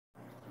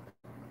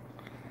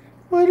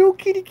Hello,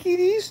 kitty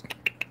kitties.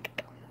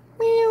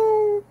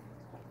 Meow.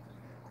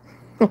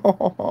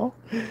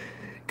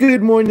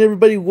 Good morning,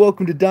 everybody.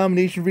 Welcome to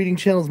Domination Reading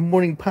Channel's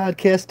morning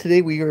podcast.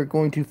 Today we are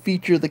going to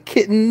feature the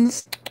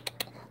kittens.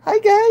 Hi,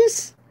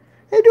 guys.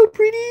 Hello,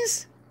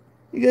 pretties.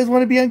 You guys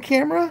want to be on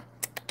camera?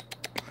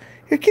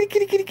 Here, kitty,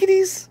 kitty, kitty,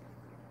 kitties.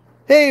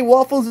 Hey,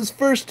 Waffles is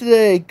first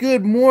today.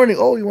 Good morning.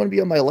 Oh, you want to be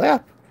on my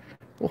lap?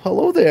 Well,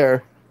 hello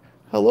there.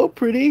 Hello,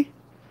 pretty.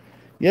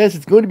 Yes,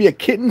 it's going to be a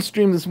kitten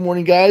stream this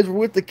morning, guys. We're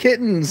with the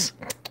kittens.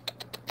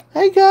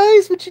 Hey,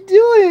 guys. What you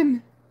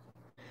doing?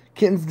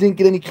 Kittens didn't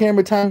get any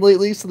camera time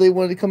lately, so they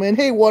wanted to come in.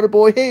 Hey,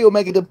 Waterboy. Hey,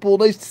 Omega Deadpool.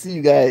 Nice to see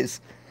you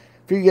guys.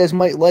 Figure you guys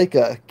might like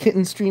a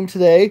kitten stream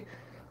today.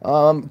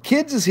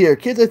 Kids is here.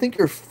 Kids, I think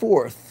you're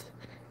fourth.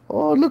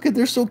 Oh, look at,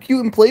 they're so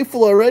cute and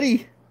playful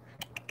already.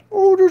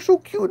 Oh, they're so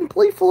cute and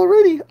playful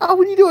already. Oh,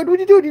 what are you doing? What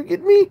are you doing? You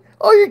getting me?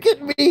 Oh, you're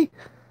getting me.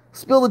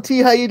 Spill the tea.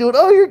 How you doing?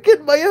 Oh, you're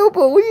getting my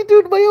elbow. What are you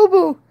doing to my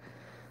elbow?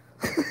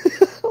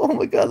 Oh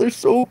my God, they're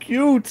so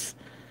cute.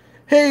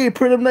 Hey,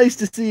 Pritam, nice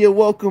to see you.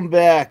 Welcome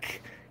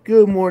back.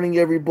 Good morning,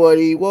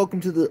 everybody.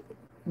 Welcome to the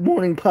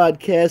morning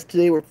podcast.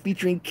 Today we're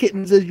featuring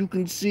kittens, as you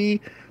can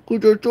see, because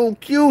they're so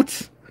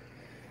cute.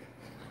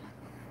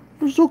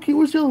 They're so cute.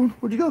 Where's the other one?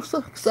 Where'd you go?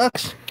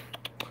 Socks.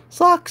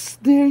 Socks.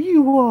 There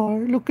you are.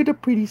 Look at the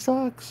pretty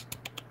socks.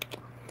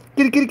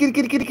 Get it, get it, get it,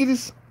 get it, get it, get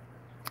it.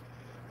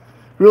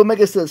 Real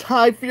Mega says,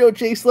 hi, Fio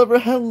Chase Lover.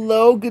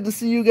 Hello. Good to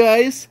see you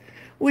guys.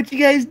 What you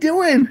guys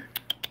doing?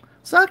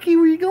 Saki,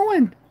 where you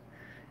going?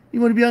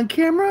 You want to be on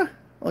camera?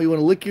 Oh, you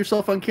want to lick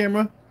yourself on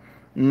camera?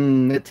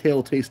 That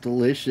tail tastes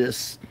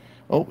delicious.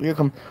 Oh, here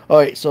come. All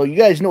right, so you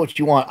guys know what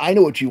you want. I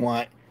know what you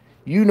want.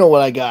 You know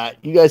what I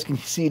got. You guys can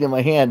see it in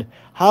my hand.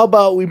 How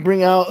about we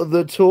bring out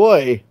the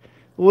toy?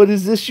 What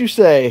is this you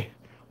say?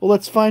 Well,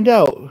 let's find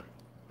out.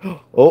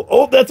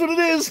 Oh, that's what it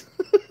is.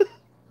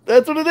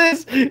 That's what it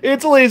is.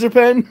 It's a laser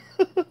pen.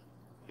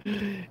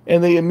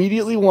 And they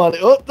immediately want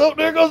it. Oh, no,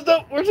 there it goes.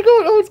 No, where's it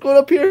going? Oh, it's going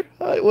up here.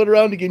 It went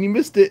around again. You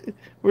missed it.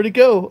 Where'd it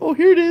go? Oh,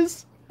 here it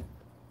is.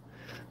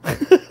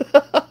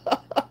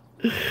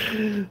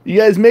 You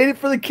guys made it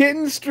for the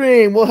kitten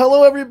stream. Well,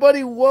 hello,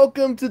 everybody.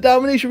 Welcome to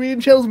Domination Reading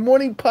Channel's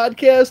morning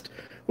podcast,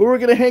 where we're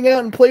going to hang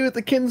out and play with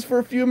the kittens for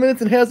a few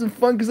minutes and have some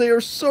fun because they are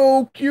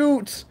so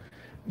cute.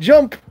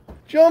 Jump.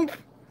 Jump.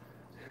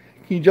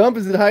 Can you jump?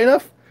 Is it high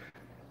enough?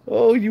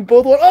 Oh, you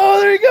both want...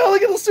 Oh, there you go.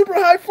 Look at the super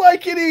high fly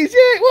kitties.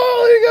 Yay.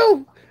 Whoa, there you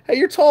go. Hey,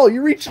 you're tall.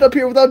 You're reaching up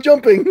here without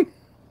jumping.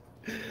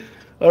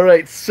 All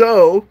right,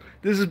 so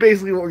this is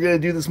basically what we're going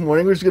to do this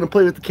morning. We're just going to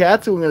play with the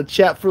cats, and we're going to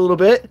chat for a little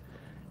bit.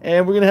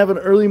 And we're going to have an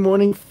early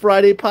morning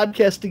Friday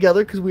podcast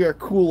together because we are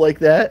cool like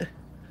that.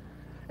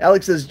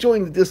 Alex says,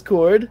 join the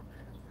Discord.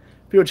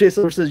 Pio Chase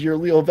Silver says, your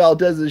Leo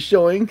Valdez is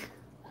showing.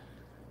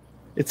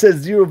 It says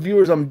 0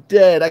 viewers. I'm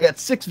dead. I got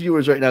 6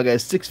 viewers right now,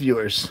 guys. 6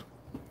 viewers.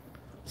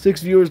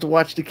 6 viewers to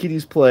watch the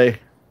kitties play.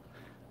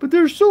 But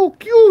they're so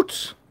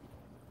cute.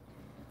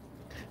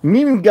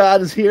 Meme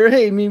God is here.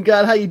 Hey, Meme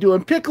God, how you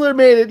doing? Pickler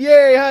made it.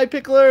 Yay. Hi,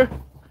 Pickler.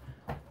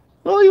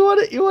 Oh, you want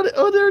it? You want it?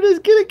 Oh, there it is.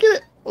 Get it, get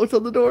it. Oh, it's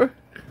on the door.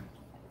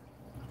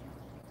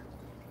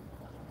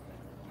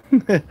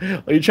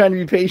 Are you trying to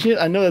be patient?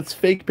 I know that's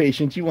fake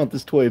patience. You want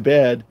this toy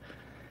bad.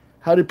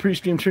 How did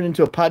pre-stream turn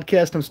into a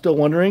podcast? I'm still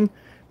wondering.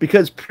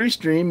 Because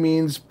pre-stream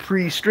means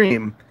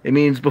pre-stream. It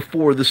means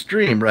before the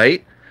stream,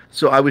 right?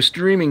 So I was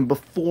streaming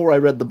before I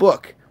read the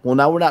book. Well,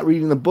 now we're not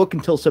reading the book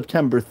until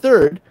September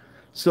 3rd.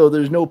 So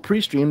there's no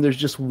pre-stream. There's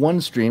just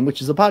one stream,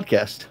 which is a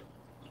podcast.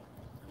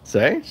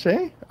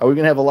 Say? Are we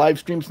going to have a live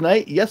stream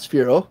tonight? Yes,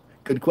 Firo.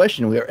 Good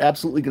question. We are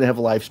absolutely going to have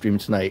a live stream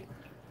tonight.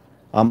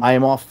 I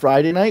am off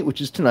Friday night,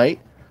 which is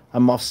tonight.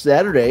 I'm off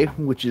Saturday,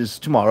 which is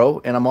tomorrow,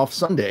 and I'm off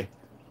Sunday.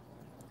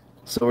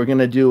 So we're going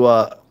to do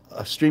a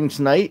stream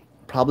tonight,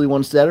 probably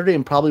one Saturday,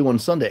 and probably one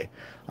Sunday.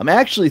 I'm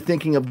actually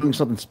thinking of doing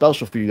something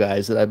special for you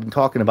guys that I've been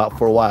talking about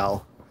for a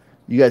while.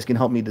 You guys can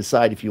help me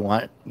decide if you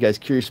want. You guys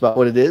curious about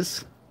what it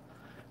is?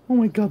 Oh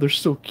my God, they're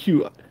so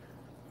cute.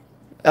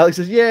 Alex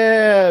says,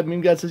 yeah.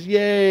 Meme God says,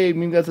 yay.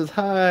 Meme God says,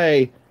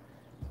 hi.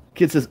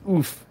 Kid says,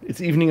 oof, it's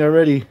evening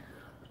already.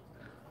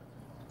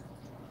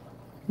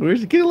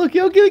 Where's it? Get it, look,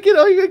 yo, get it, get it.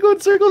 Oh, you're gonna go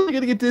in circles? You're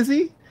gonna get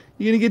dizzy?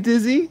 You're gonna get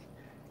dizzy?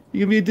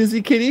 You're gonna be a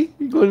dizzy kitty?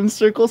 You're going in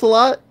circles a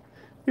lot?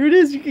 Here it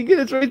is. You can get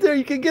it. It's right there.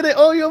 You can get it.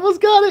 Oh, you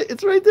almost got it.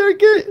 It's right there.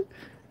 Get it.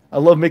 I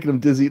love making them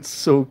dizzy. It's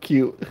so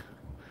cute.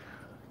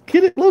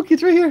 Get it. Look,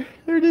 it's right here.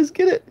 There it is.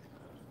 Get it.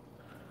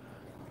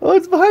 Oh,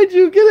 it's behind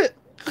you. Get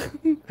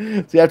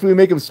it. See, after we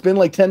make him spin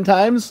like 10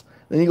 times,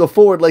 then you go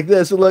forward like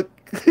this. And look,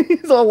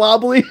 he's all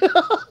wobbly.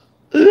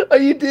 Are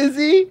you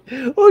dizzy?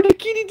 Oh, the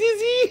kitty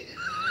dizzy.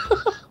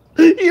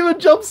 He even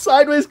jumps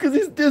sideways because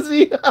he's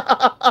dizzy.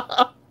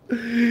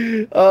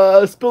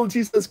 Spill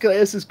T says, can I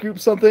ask this group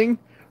something?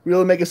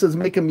 Real Omega says,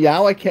 make them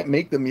meow. I can't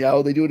make them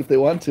meow. They do it if they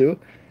want to.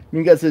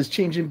 Meme God says,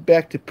 changing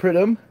back to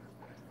Pritam.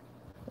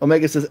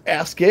 Omega says,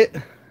 ask it.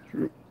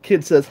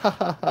 Kid says, ha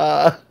ha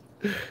ha.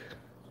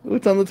 Oh,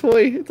 it's on the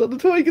toy. It's on the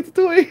toy. Get the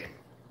toy.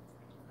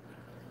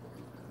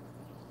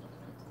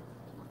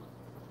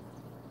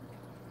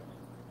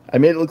 I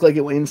made it look like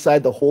it went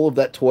inside the hole of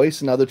that toy,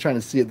 so now they're trying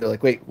to see it. They're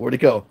like, wait, where'd it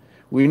go?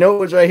 We know it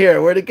was right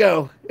here. Where'd it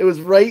go? It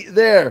was right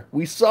there.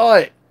 We saw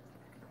it.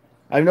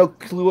 I have no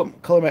clue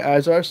what color my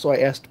eyes are, so I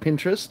asked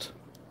Pinterest.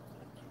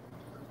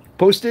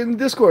 Post it in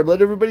Discord.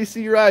 Let everybody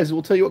see your eyes.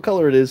 We'll tell you what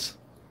color it is.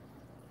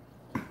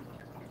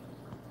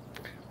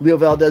 Leo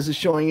Valdez is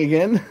showing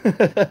again.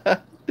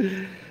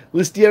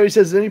 Listieri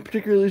says, is there any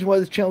particular reason why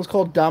this channel is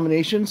called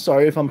Domination?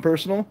 Sorry if I'm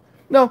personal.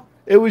 No,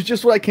 it was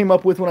just what I came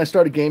up with when I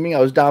started gaming. I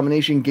was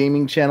Domination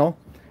Gaming Channel,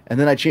 and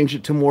then I changed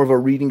it to more of a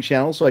reading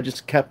channel, so I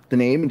just kept the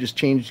name and just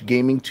changed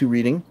gaming to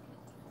reading.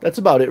 That's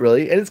about it,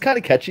 really. And it's kind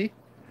of catchy.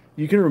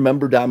 You can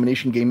remember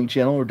Domination Gaming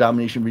Channel or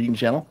Domination Reading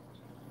Channel.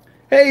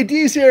 Hey,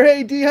 D's here.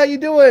 Hey, D, how you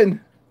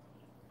doing?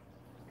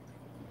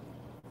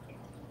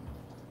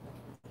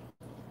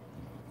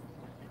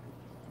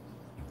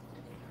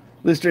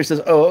 Lister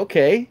says, oh,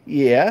 okay,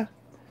 yeah.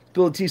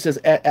 Bill T says,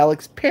 at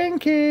Alex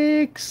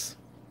Pancakes.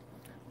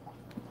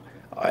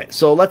 All right,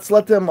 so let's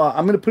let them,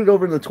 I'm going to put it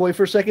over in the toy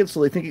for a second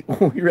so they think, it,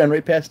 oh, you ran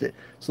right past it.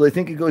 So they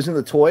think it goes in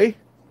the toy.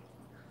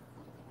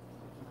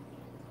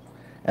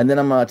 And then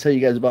I'm going to tell you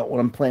guys about what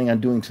I'm planning on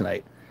doing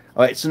tonight.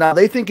 All right, so now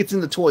they think it's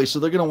in the toy, so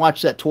they're going to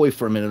watch that toy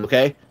for a minute,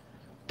 okay?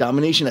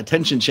 Domination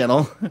Attention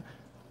Channel.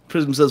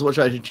 Prism says, what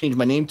should I change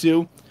my name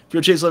to?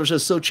 Fear Chase Lover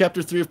says, so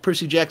Chapter 3 of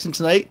Percy Jackson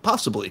tonight?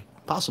 Possibly,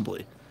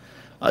 possibly.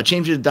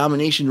 Change it to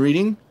Domination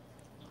Reading.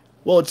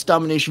 Well, it's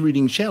Domination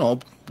Reading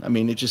Channel. I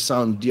mean, it just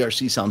sounds,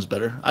 DRC sounds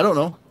better. I don't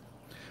know.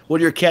 What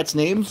are your cats'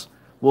 names?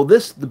 Well,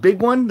 the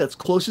big one that's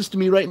closest to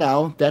me right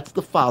now, that's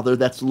the father.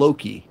 That's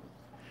Loki.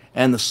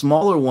 And the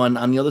smaller one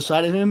on the other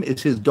side of him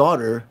is his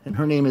daughter, and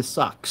her name is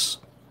Socks.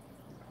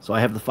 So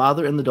I have the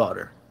father and the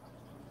daughter.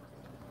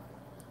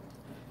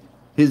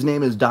 His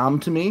name is Dom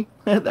to me.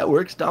 That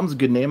works. Dom's a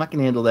good name. I can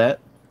handle that.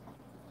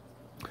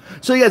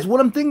 So, guys, what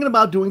I'm thinking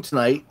about doing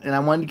tonight, and I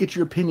wanted to get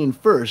your opinion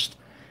first,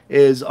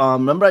 is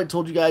remember I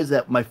told you guys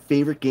that my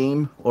favorite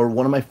game, or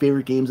one of my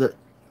favorite games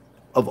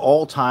of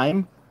all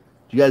time,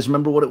 do you guys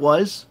remember what it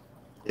was?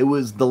 It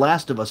was The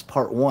Last of Us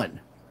Part 1.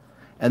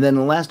 And then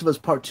The Last of Us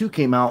Part 2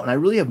 came out, and I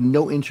really have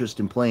no interest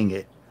in playing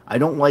it. I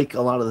don't like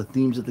a lot of the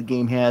themes that the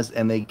game has,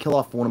 and they kill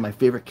off one of my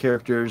favorite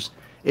characters.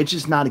 It's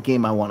just not a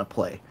game I want to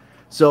play.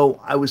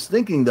 So I was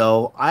thinking,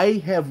 though, I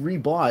have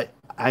The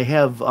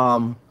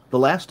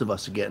Last of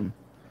Us again.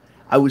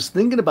 I was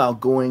thinking about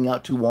going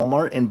out to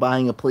Walmart and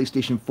buying a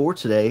PlayStation 4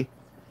 today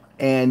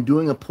and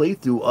doing a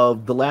playthrough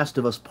of The Last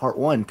of Us Part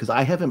 1, because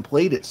I haven't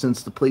played it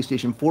since the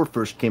PlayStation 4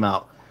 first came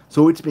out.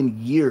 So it's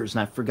been years,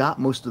 and I forgot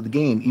most of the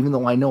game, even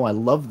though I know I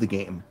love the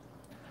game.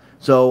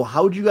 So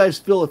how would you guys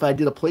feel if I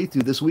did a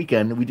playthrough this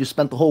weekend, and we just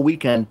spent the whole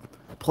weekend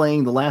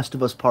playing The Last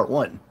of Us Part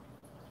 1?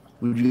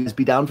 Would you guys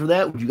be down for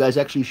that? Would you guys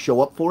actually show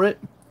up for it?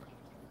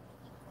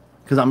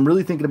 Because I'm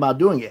really thinking about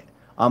doing it.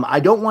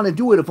 I don't want to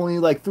do it if only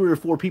like 3 or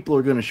 4 people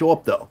are going to show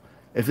up, though.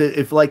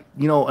 If like,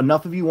 you know,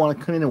 enough of you want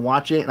to come in and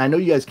watch it, and I know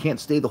you guys can't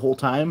stay the whole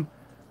time,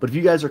 but if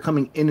you guys are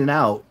coming in and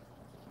out,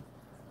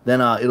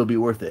 then it'll be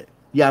worth it.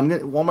 Yeah,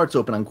 Walmart's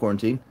open on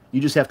quarantine. You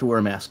just have to wear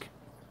a mask.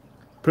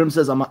 Prim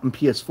says, I'm on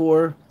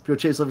PS4. Pure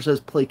Chase Lover says,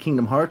 play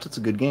Kingdom Hearts. It's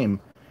a good game.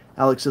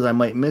 Alex says, I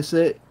might miss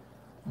it.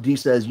 D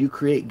says, you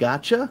create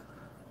gotcha.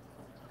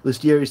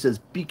 Listieri says,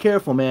 be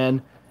careful,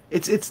 man.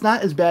 It's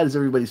not as bad as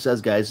everybody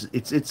says, guys.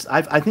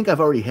 I think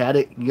I've already had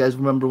it. You guys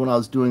remember when I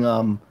was doing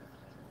the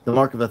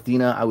Mark of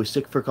Athena? I was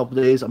sick for a couple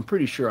of days. I'm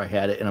pretty sure I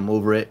had it, and I'm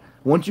over it.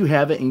 Once you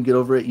have it and you get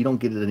over it, you don't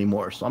get it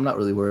anymore. So I'm not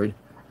really worried.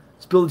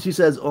 Spillity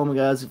says, oh my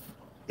God,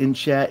 in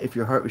chat, if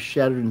your heart was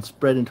shattered and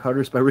spread in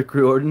Tartarus by Rick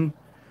Riordan.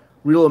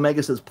 Real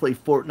Omega says, play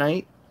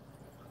Fortnite.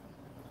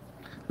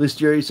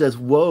 Listieri says,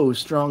 whoa,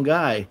 strong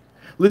guy.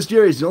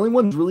 Listieri is the only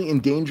ones really in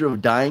danger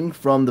of dying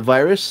from the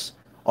virus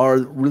are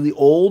really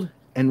old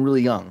and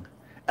really young.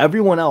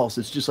 Everyone else,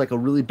 it's just like a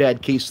really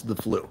bad case of the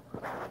flu.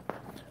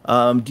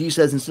 D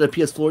says, instead of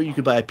PS4, you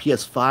could buy a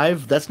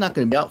PS5. That's not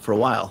going to be out for a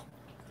while.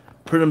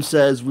 Pritam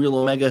says, Real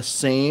Omega,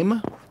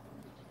 same.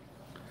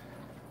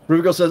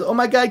 Rivergirl says, oh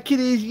my God,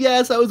 kitties,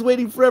 yes, I was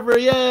waiting forever,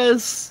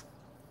 yes.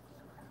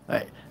 All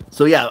right,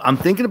 so yeah, I'm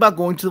thinking about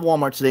going to the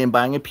Walmart today and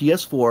buying a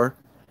PS4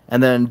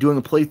 and then doing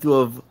a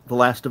playthrough of The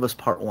Last of Us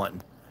Part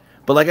 1.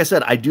 But like I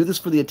said, I do this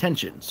for the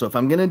attention. So if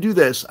I'm going to do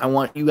this, I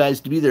want you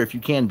guys to be there if you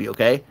can be,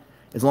 okay?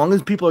 As long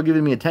as people are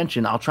giving me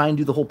attention, I'll try and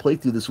do the whole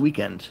playthrough this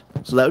weekend.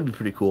 So that would be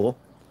pretty cool.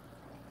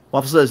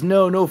 Waffle says,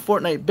 no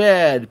Fortnite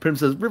bad. Prim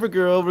says,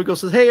 Rivergirl. Rivergirl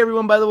says, hey,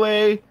 everyone, by the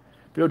way.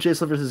 Bro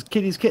Chase Lover says,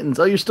 Kitties, Kittens.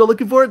 Oh, you're still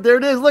looking for it? There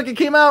it is. Look, it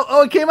came out.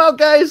 Oh, it came out,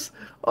 guys.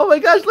 Oh, my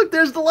gosh. Look,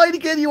 there's the light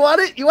again. You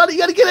want it? You want it? You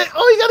got to get it.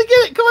 Oh, you got to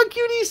get it. Come on,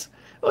 cuties.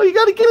 Oh, you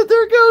got to get it.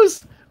 There it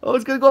goes. Oh,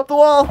 it's going to go up the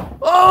wall.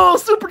 Oh,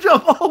 super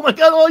jump. Oh, my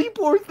God. Oh, you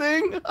poor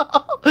thing.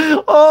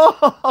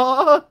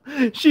 Oh,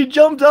 she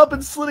jumped up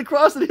and slid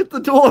across and hit the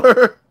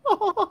door.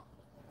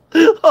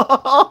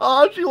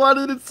 Oh, she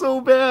wanted it so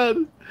bad.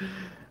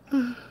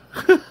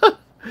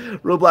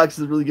 Roblox is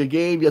a really good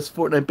game. Yes,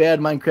 Fortnite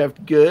bad.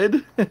 Minecraft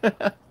good.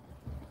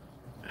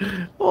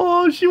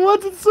 Oh, she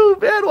wants it so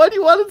bad. Why do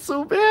you want it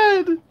so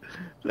bad?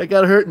 I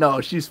got hurt?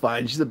 No, she's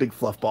fine. She's a big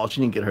fluff ball.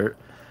 She didn't get hurt.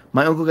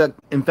 My uncle got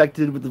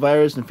infected with the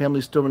virus and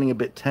family's still running a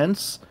bit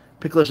tense.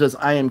 Pickler says,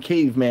 I am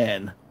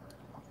caveman.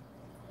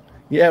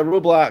 Yeah,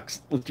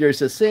 Roblox. Jerry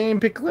says, same,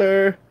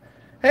 Pickler.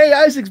 Hey,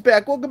 Isaac's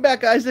back. Welcome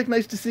back, Isaac.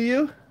 Nice to see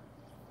you.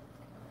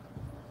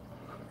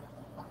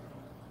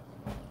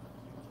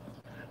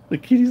 The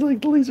kitties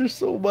like the laser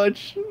so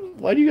much.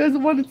 Why do you guys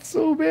want it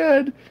so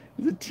bad?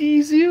 Does it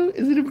tease you?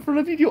 Is it in front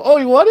of you? Oh,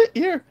 you want it?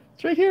 Here.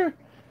 It's right here.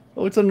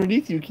 Oh, it's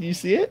underneath you. Can you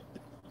see it?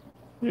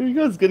 There you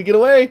go. It's going to get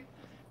away.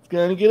 It's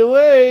going to get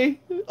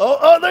away.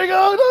 Oh, there you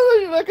go.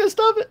 No, you're not going to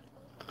stop it.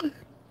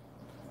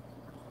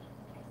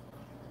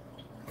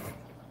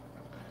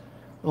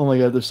 Oh my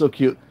god, they're so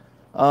cute.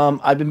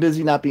 I've been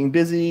busy not being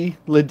busy.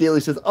 Lid Daly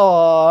says,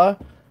 aw.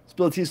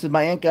 Spility says,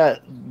 my aunt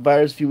got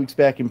virus a few weeks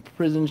back in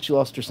prison. She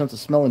lost her sense of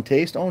smell and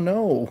taste. Oh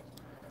no.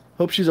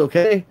 Hope she's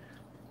okay.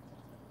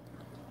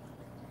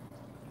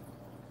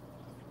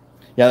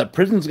 Yeah, the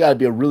prison's got to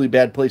be a really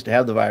bad place to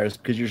have the virus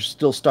because you're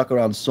still stuck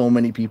around so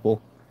many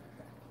people.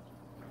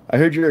 I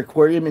heard your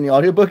aquarium in the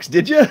audiobooks.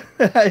 Did you?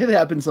 It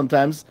happens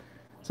sometimes.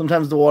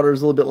 Sometimes the water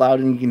is a little bit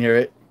loud and you can hear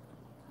it.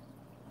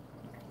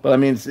 But I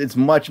mean, it's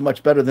much,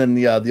 much better than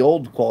the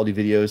old quality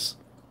videos.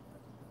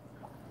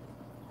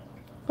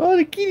 Oh,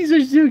 the kitties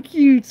are so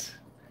cute.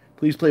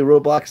 Please play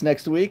Roblox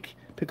next week.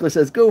 Pickler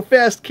says, go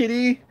fast,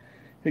 kitty.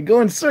 You're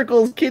going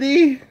circles,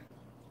 kitty.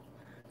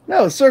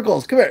 No,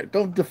 circles. Come here.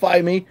 Don't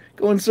defy me.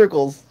 Go in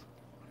circles.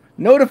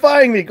 No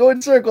defying me. Go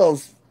in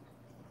circles.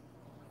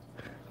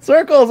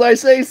 Circles, I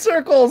say.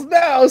 Circles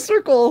now.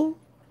 Circle.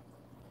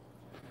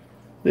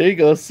 There you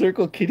go.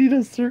 Circle. Kitty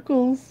does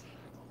circles.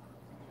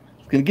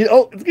 It's gonna get.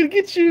 Oh, it's gonna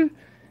get you.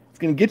 It's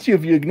gonna get you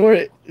if you ignore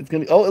it. It's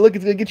gonna. Oh, look.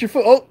 It's gonna get your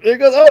foot. Oh, there it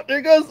goes. Oh, there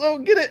it goes. Oh,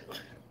 get it.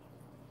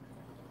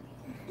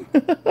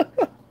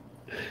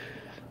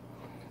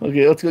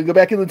 Okay, let's go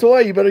back in the toy.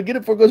 You better get it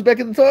before it goes back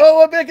in the toy.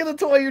 Oh, I'm back in the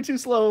toy. You're too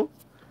slow.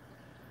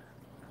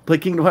 Play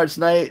Kingdom Hearts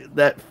tonight.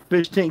 That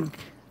fish tank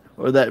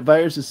or that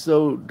virus is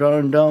so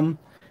darn dumb.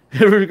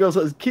 Everybody goes,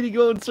 says, kitty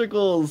go in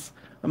circles.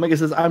 Omega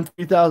says, I'm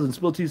 3000.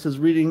 Spilty says,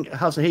 reading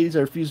House of Hades.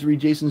 I refuse to read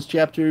Jason's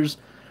chapters.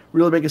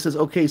 Real Omega says,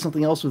 okay,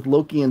 something else with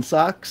Loki and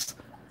socks.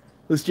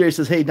 This Jerry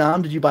says, hey,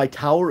 Dom, did you buy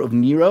Tower of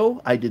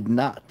Nero? I did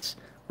not.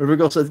 River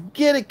Girl says,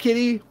 get it,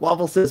 kitty.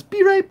 Waffle says,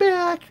 be right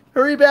back.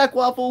 Hurry back,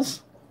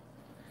 Waffles.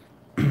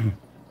 All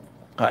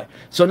right,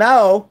 so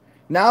now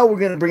we're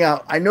going to bring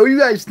out, I know you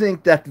guys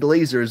think that the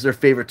laser is their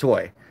favorite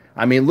toy.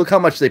 I mean, look how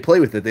much they play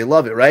with it. They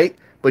love it, right?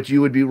 But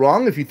you would be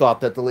wrong if you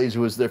thought that the laser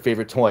was their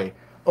favorite toy.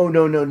 Oh,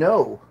 no, no,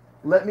 no.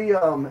 Let me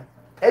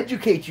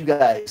educate you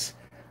guys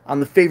on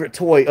the favorite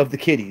toy of the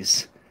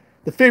kitties.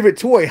 The favorite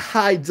toy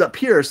hides up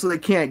here so they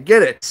can't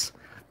get it.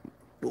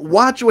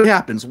 Watch what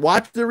happens.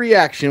 Watch the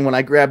reaction when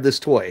I grab this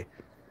toy.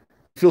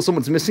 Feel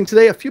someone's missing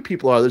today? A few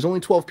people are. There's only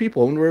 12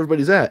 people. I wonder where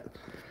everybody's at.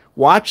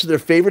 Watch their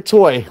favorite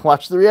toy.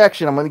 Watch the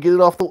reaction. I'm going to get it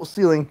off the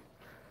ceiling.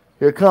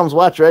 Here it comes.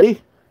 Watch.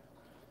 Ready?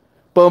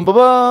 Boom, boom,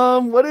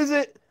 boom. What is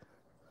it?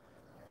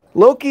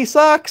 Loki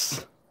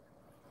socks.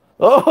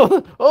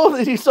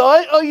 Oh, you saw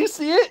it? Oh, you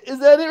see it? Is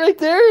that it right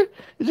there?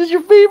 Is this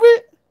your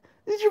favorite?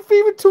 Is this your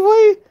favorite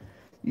toy?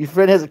 Your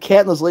friend has a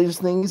cat in those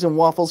latest things, and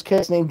Waffle's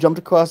cat's name jumped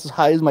across as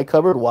high as my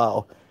cupboard.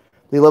 Wow.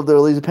 They love their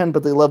laser pen,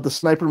 but they love the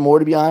sniper more,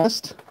 to be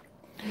honest.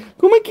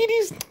 Go, my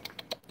kitties.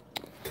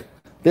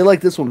 They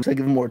like this one because I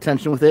give them more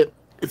attention with it.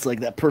 It's like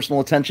that personal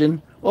attention.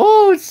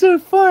 Oh, it's so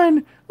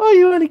fun. Oh,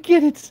 you want to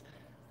get it.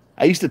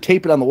 I used to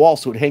tape it on the wall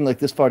so it would hang like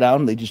this far down,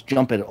 and they just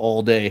jump at it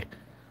all day.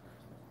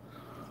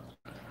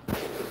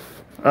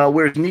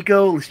 Where's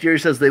Nico? Jerry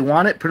says they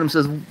want it. Pritam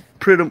says,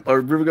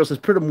 or Rivergirl says,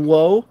 Pritam,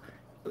 whoa.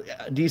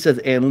 D says,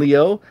 and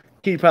Leo.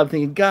 Kitty probably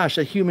thinking, gosh,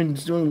 that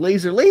human's doing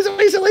laser.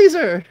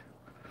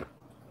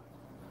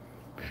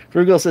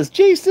 Rivergirl says,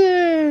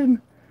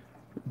 Jason.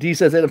 D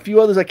says, and a few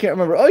others I can't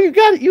remember. Oh, you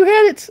got it. You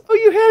had it. Oh,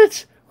 you had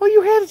it. Oh,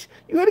 you had it.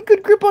 You had a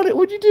good grip on it.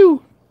 What'd you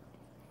do?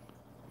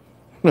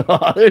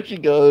 Oh, there she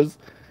goes.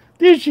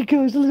 There she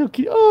goes. The little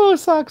kitty. Oh,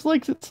 Socks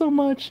likes it so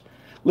much.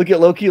 Look at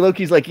Loki.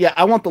 Loki's like, yeah,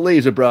 I want the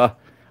laser, bruh.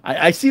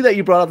 I see that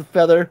you brought out the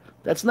feather.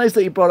 That's nice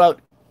that you brought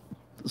out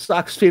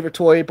Socks' favorite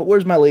toy, but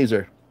where's my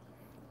laser?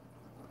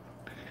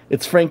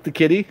 It's Frank the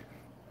kitty.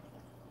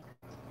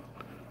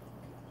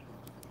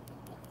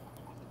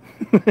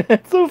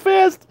 It's so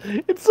fast.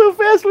 It's so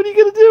fast. What are you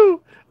going to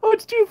do? Oh,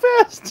 it's too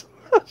fast.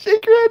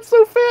 Shake your head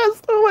so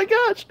fast. Oh, my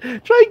gosh.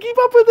 Try and keep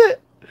up with it.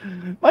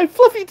 My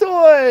fluffy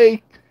toy.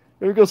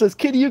 Rivergirl says,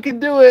 kitty, you can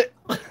do it.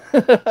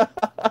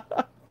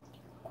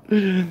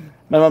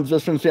 My mom's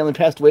best friend's family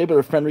passed away, but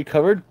her friend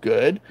recovered.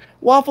 Good.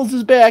 Waffles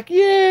is back.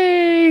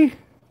 Yay.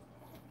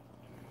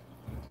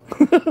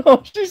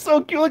 Oh, she's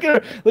so cute. Look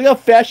at her. Look how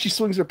fast she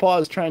swings her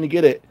paws trying to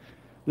get it.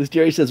 This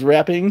Jerry says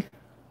wrapping.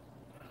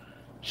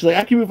 She's like,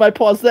 I can move my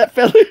paws that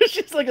fast.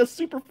 She's like a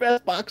super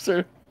fast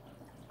boxer.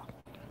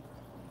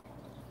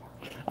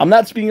 I'm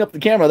not speeding up the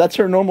camera. That's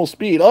her normal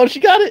speed. Oh,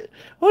 she got it.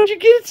 Oh, did you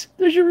get it?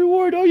 There's your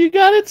reward. Oh, you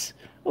got it.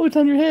 Oh, it's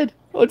on your head.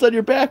 Oh, it's on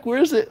your back.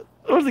 Where is it?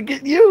 Oh, is it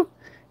getting you?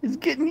 It's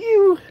getting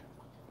you.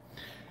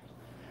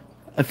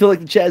 I feel like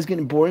the chat is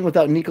getting boring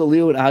without Nico,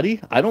 Leo, and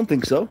Adi. I don't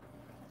think so.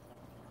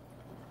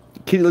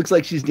 Kitty looks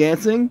like she's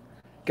dancing.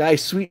 Guy,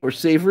 sweet or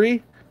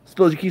savory.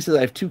 Spills Key says,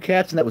 I have 2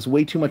 cats and that was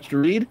way too much to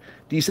read.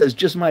 D says,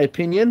 just my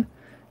opinion.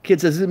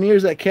 Kid says, is it me or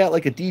is that cat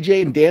like a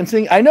DJ and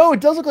dancing? I know,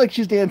 it does look like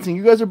she's dancing.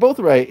 You guys are both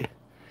right.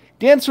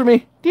 Dance for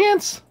me.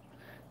 Dance.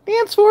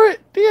 Dance for it.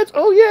 Dance.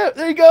 Oh, yeah.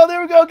 There you go.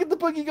 There we go. Get the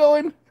boogie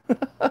going.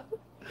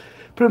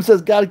 Pritam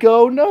says, gotta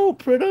go. No,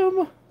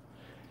 Pritam.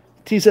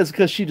 T says,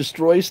 because she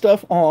destroys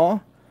stuff. Aw.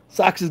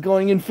 Socks is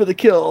going in for the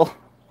kill.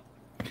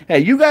 Hey,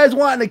 you guys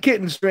wanting a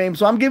kitten stream,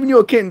 so I'm giving you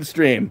a kitten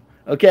stream.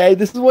 Okay?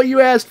 This is what you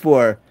asked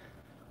for.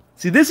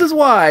 See, this is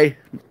why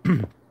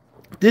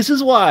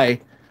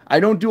I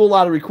don't do a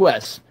lot of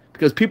requests.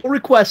 Because people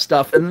request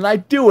stuff, and then I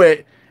do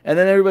it, and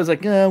then everybody's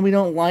like, we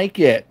don't like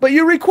it. But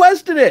you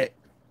requested it!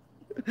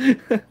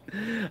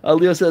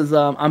 Leo says,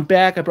 I'm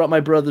back. I brought my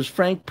brothers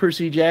Frank,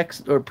 Percy, and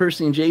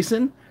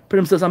Jason.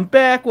 Pritam says, I'm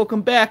back.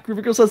 Welcome back.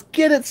 River Girl says,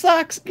 get it,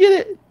 Socks. Get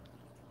it.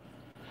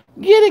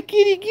 Get it,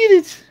 kitty. Get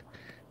it.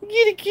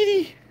 Get it,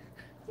 kitty.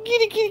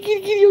 Get it, kitty,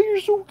 kitty, kitty. Oh,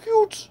 you're so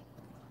cute.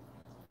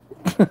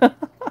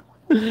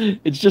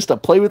 It's just a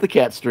play with the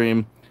cat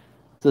stream.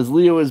 It says,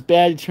 Leo is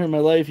bad. He turned my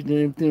life. He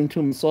didn't do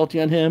anything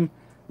salty on him.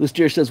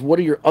 Listeria says, what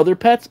are your other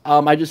pets?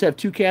 I just have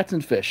 2 cats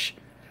and fish.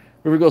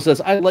 River Girl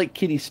says, I like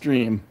kitty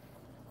stream.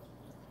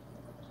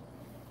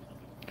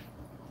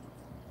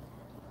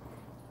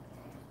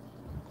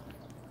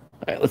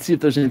 All right, let's see if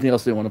there's anything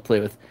else they want to play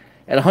with.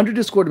 At 100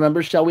 Discord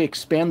members, shall we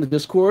expand the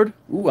Discord?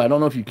 Ooh, I don't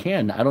know if you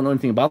can. I don't know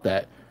anything about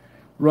that.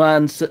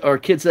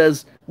 Kid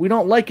says, we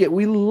don't like it.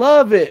 We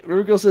love it.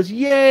 River Girl says,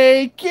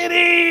 yay,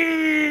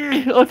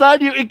 kitty! Oh, it's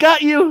on you. It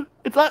got you.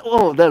 It's not.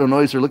 Oh, that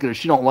annoys her. Look at her.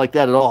 She don't like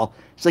that at all.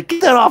 She's like,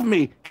 get that off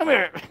me. Come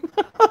here.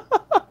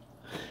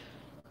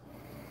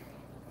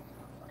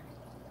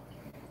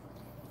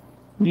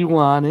 You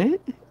want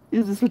it?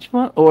 Is this what you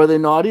want? Oh, are they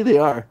naughty? They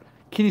are.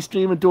 Kitty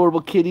stream,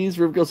 adorable kitties.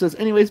 River Girl says,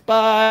 anyways,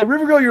 bye.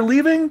 River Girl, you're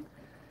leaving?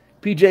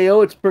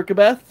 PJO, it's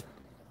Perkabeth.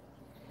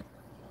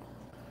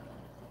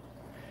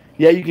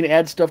 Yeah, you can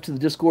add stuff to the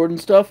Discord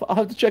and stuff. I'll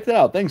have to check that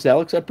out. Thanks,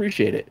 Alex. I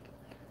appreciate it.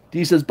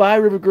 D says, bye,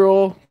 River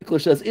Girl. Nicola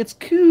says, it's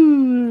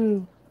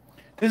cool.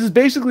 This is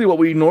basically what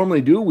we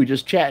normally do. We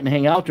just chat and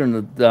hang out during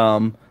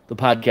the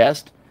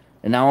podcast.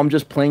 And now I'm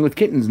just playing with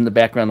kittens in the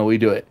background while we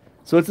do it.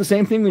 So it's the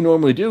same thing we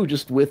normally do,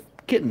 just with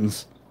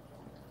kittens.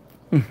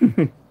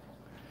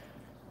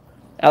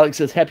 Alex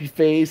says, happy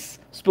face.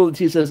 Spill the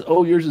Tea says,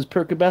 oh, yours is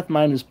Perkabeth.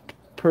 Mine is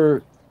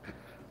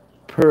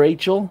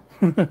Rachel.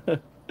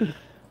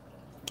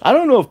 I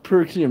don't know if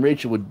Percy and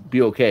Rachel would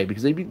be okay,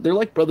 because they're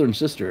like brother and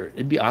sister.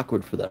 It'd be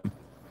awkward for them.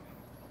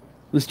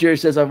 This Jerry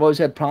says, I've always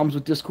had problems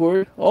with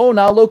Discord. Oh,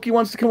 now Loki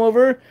wants to come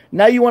over.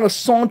 Now you want to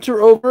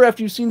saunter over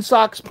after you've seen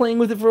Socks playing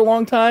with it for a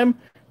long time.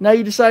 Now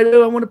you decide,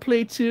 oh, I want to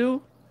play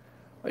too.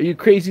 Are you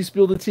crazy,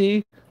 Spill the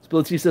Tea?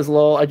 Spill the Tea says,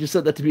 lol, I just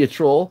said that to be a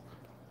troll.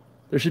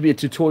 There should be a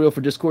tutorial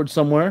for Discord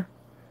somewhere.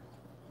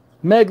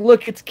 Meg,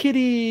 look, it's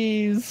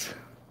kitties.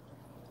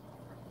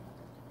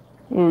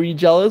 Were you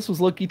jealous?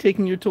 Was Loki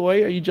taking your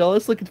toy? Are you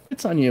jealous? Look, it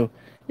fits on you.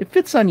 It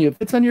fits on you. It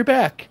fits on your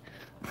back.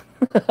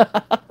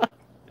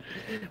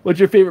 What's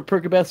your favorite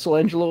Perkabeth,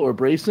 Solangelo or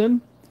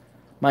Brayson?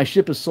 My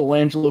ship is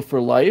Solangelo for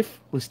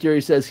life.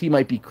 Listeria says he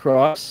might be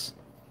cross.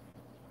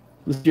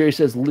 Listeria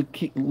says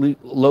Loki.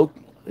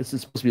 This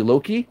is supposed to be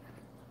Loki.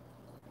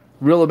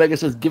 Real Omega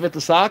says give it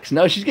to Socks.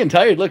 No, she's getting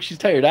tired. Look, she's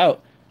tired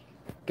out.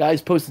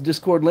 Guys, post the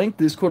Discord link.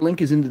 The Discord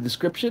link is in the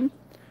description.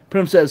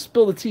 Prim says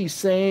spill the tea.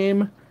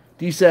 Same.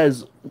 D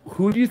says,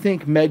 who do you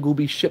think Meg will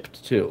be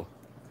shipped to?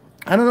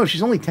 I don't know.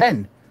 She's only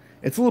 10.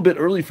 It's a little bit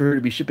early for her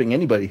to be shipping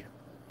anybody.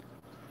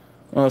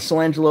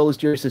 Solangelo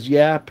Jerry says,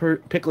 yeah.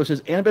 Pickler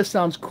says, Annabeth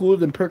sounds cooler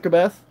than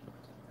Perkabeth.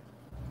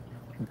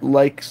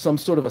 Like some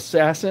sort of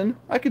assassin.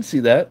 I can see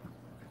that.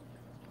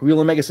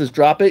 Real Omega says,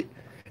 drop it.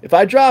 If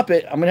I drop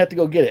it, I'm going to have to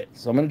go get it.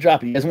 So I'm going to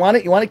drop it. You guys want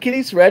it? You want it,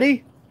 kitties?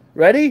 Ready?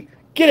 Ready?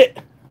 Get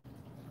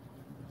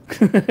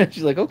it!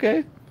 She's like,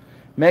 okay.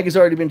 Meg has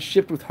already been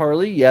shipped with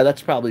Harley. Yeah,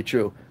 that's probably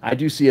true. I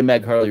do see a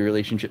Meg-Harley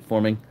relationship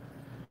forming.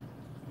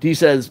 D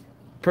says,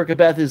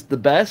 Perkabeth is the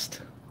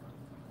best.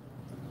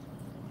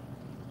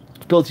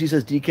 Bill T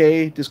says,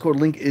 DK, Discord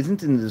link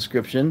isn't in the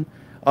description.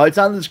 It's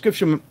on the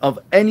description of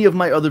any of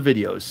my other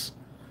videos.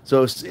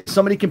 So if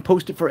somebody can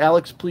post it for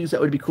Alex, please, that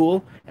would be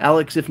cool.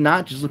 Alex, if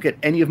not, just look at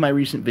any of my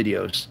recent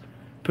videos.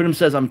 Pritam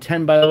says, I'm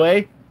 10, by the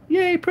way.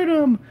 Yay,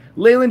 Pritam.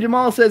 Leyland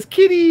Jamal says,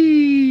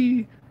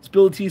 kitty.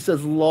 Spill T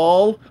says,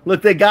 lol.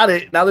 Look, they got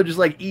it. Now they're just,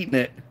 like, eating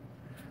it.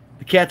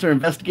 The cats are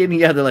investigating.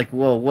 Yeah, they're like,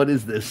 whoa, what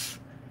is this?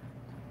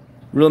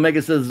 Real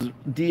Mega says,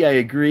 D, I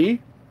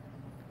agree.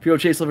 Pure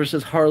Chase Lover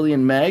says, Harley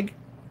and Meg.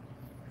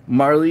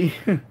 Marley.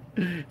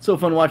 It's so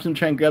fun watching them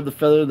try and grab the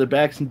feather of their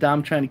backs and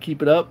Dom trying to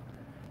keep it up.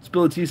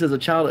 Spill T says, a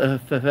child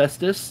of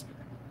Hephaestus.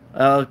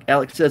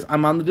 Alex says,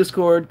 I'm on the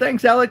Discord.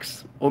 Thanks,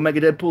 Alex. Omega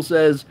Deadpool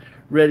says,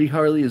 Reddy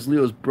Harley is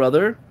Leo's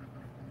brother.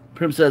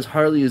 Prim says,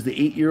 Harley is the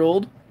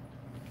 8-year-old.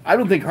 I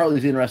don't think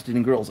Harley's interested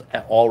in girls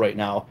at all right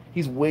now.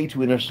 He's way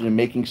too interested in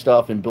making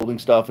stuff and building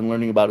stuff and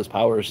learning about his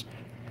powers.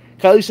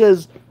 Kylie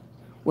says,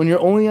 when you're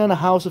only on a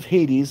House of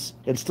Hades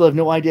and still have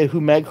no idea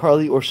who Meg,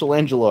 Harley, or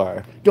Soulangela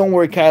are. Don't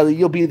worry, Kylie,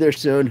 you'll be there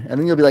soon. And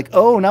then you'll be like,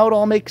 oh, now it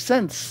all makes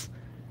sense.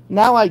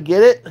 Now I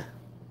get it. All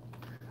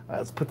right,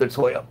 let's put their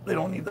toy up. They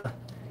don't need to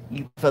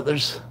eat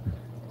feathers.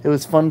 It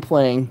was fun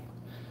playing.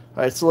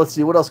 All right, so let's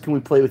see. What else can we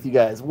play with you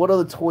guys? What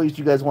other toys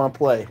do you guys want to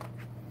play?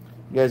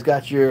 You guys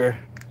got your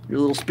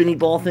little spinny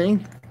ball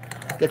thing?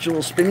 Got your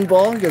little spinny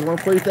ball? You guys want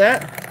to play with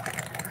that?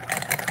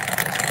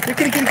 Here,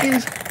 kitty, kitty,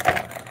 kitties.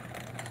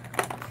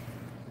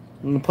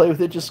 I'm going to play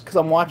with it just because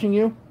I'm watching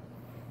you.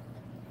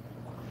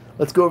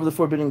 Let's go over the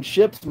forbidden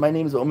ships. My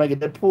name is Omega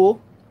Deadpool.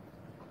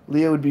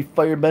 Leo would be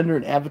Firebender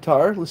and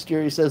Avatar.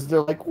 Listeria says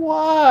they're like,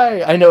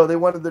 why? I know, they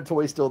wanted their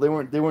toy still. They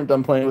weren't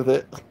done playing with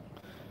it.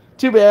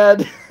 Too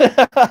bad.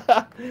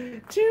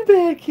 Too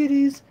bad,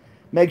 kitties.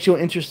 Meg's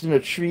showing interest in a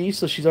tree,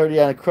 so she's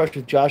already on a crush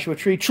with Joshua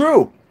Tree.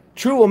 True.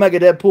 True, Omega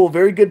Deadpool.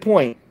 Very good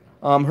point.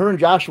 Her and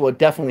Joshua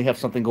definitely have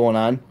something going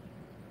on.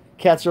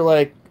 Cats are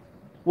like,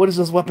 what is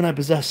this weapon I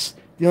possess?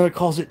 The owner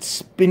calls it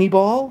Spinny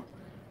Ball.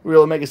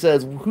 Real Omega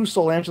says, who's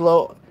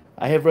Soulangela?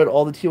 I have read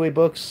all the TOA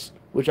books,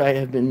 which I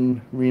have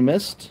been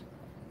remissed.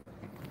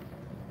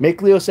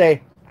 Make Leo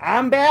say,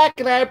 I'm back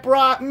and I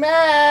brought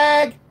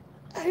Meg.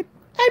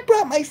 I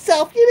brought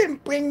myself. You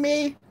didn't bring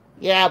me.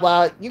 Yeah,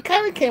 well, you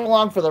kind of came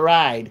along for the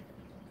ride.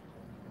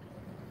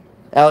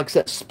 Alex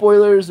says,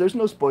 spoilers. There's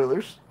no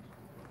spoilers.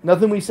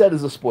 Nothing we said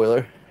is a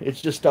spoiler.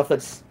 It's just stuff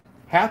that's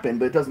happened,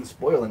 but it doesn't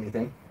spoil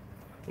anything.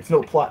 It's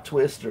no plot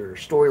twist or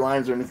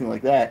storylines or anything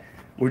like that.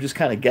 We're just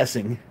kind of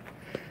guessing.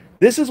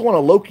 This is one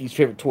of Loki's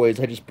favorite toys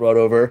I just brought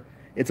over.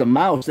 It's a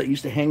mouse that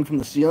used to hang from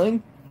the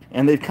ceiling,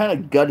 and they've kind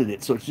of gutted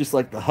it, so it's just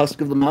like the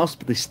husk of the mouse,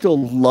 but they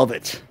still love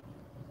it.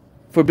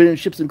 Forbidden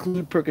ships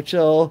include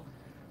Perkachel.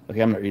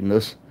 Okay, I'm not reading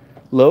this.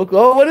 Loki.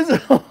 Oh, what is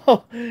it?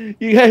 Oh,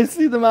 you guys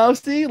see the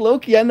mousey?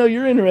 Loki, I know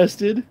you're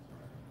interested.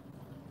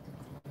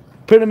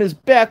 Pritam is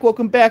back.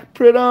 Welcome back,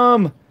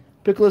 Pritam.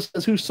 Piccolo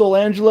says, who's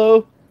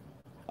Soulangelo?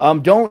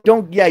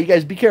 Yeah, you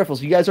guys be careful.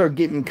 So you guys are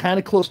getting kind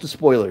of close to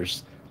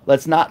spoilers.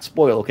 Let's not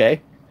spoil,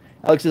 okay?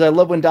 Alex says, I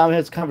love when Dom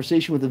has a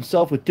conversation with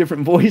himself with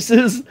different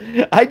voices.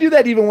 I do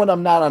that even when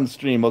I'm not on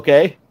stream,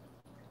 okay?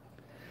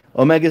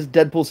 Omega's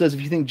Deadpool says,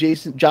 if you think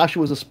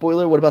Joshua was a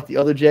spoiler, what about the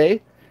other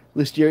Jay?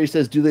 Listieri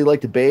says, do they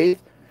like to bathe?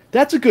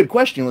 That's a good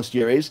question,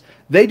 Listieris.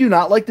 They do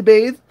not like to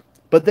bathe,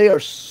 but they are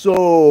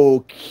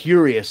so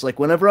curious. Like,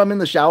 whenever I'm in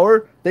the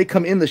shower, they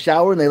come in the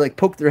shower and they, like,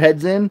 poke their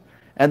heads in.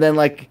 And then,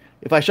 like,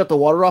 if I shut the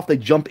water off, they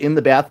jump in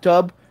the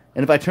bathtub.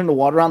 And if I turn the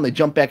water on, they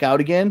jump back out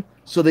again.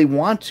 So they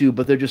want to,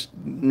 but they're just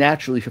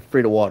naturally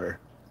afraid of water.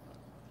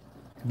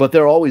 But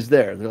they're always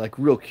there. They're, like,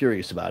 real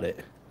curious about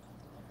it.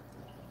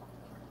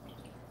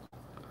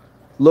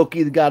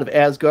 Loki, the god of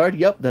Asgard.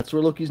 Yep, that's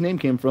where Loki's name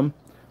came from.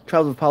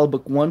 Trials of Apollo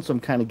Book 1, so I'm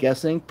kind of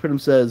guessing. Pritam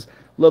says,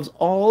 loves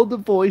all the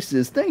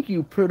voices. Thank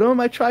you,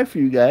 Pritam. I try for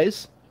you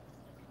guys.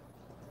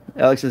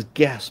 Alex says,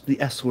 gasp, the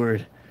S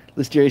word.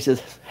 Listeria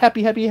says,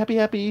 happy, happy, happy,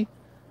 happy.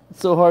 It's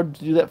so hard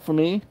to do that for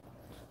me.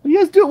 What are you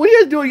guys doing? What are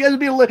you guys doing? You guys are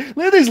being look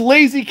at these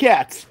lazy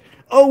cats.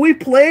 Oh, we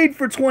played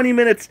for 20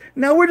 minutes.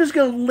 Now we're just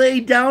going to lay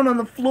down on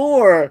the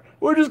floor.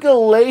 We're just going to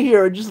lay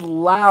here and just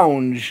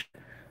lounge.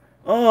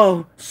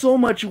 Oh, so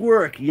much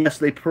work. Yes,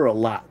 they purr a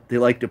lot. They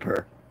like to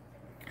purr.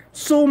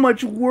 So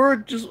much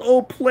work just,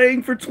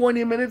 playing for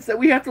 20 minutes that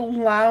we have to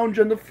lounge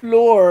on the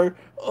floor.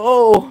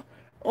 Oh,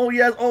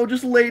 yes. Oh,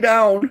 just lay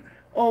down.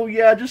 Oh,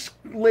 yeah, just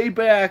lay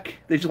back.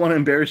 They just want to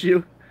embarrass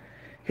you.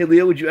 Hey,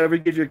 Leo, would you ever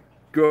give your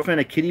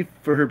girlfriend a kitty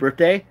for her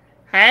birthday?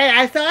 Hey,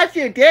 I thought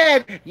you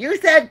did. You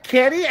said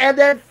kitty and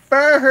then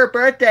for her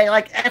birthday,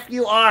 like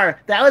F-U-R.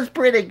 That was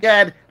pretty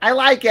good. I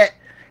like it.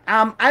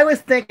 I was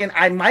thinking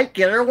I might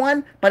get her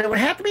one, but it would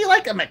have to be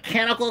like a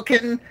mechanical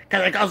kitten,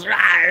 because it goes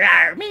rawr,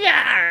 rawr,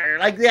 meow,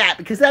 like that,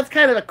 because that's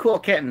kind of a cool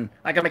kitten,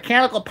 like a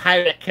mechanical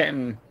pirate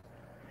kitten.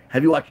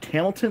 Have you watched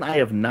Hamilton? I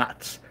have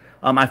not.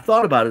 I've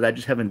thought about it, I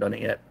just haven't done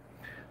it yet.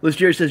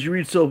 Listieri says, you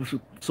read so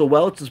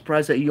well, it's a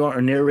surprise that you aren't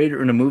a narrator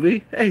in a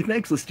movie. Hey,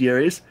 thanks,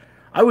 Listieri.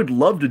 I would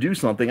love to do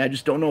something, I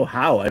just don't know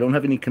how. I don't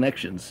have any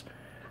connections.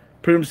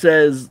 Pritam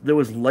says, there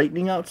was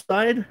lightning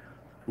outside?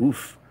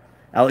 Oof.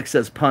 Alex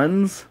says,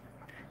 puns?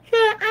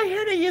 Yeah, I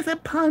heard it use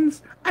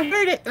puns. I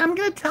heard it. I'm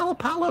going to tell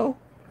Apollo.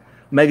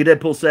 Mega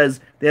Deadpool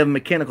says they have a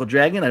mechanical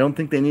dragon. I don't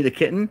think they need a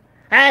kitten.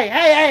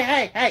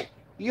 Hey.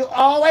 You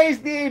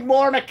always need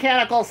more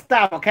mechanical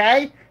stuff,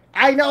 okay?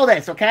 I know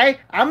this, okay?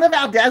 I'm the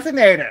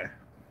Valdezinator.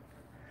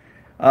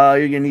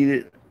 You're going to need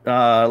it.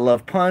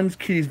 Love puns.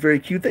 Kitty's very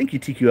cute. Thank you,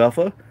 TQ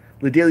Alpha.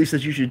 The Daily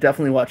says you should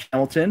definitely watch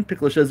Hamilton.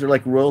 Piccolo says they're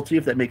like royalty,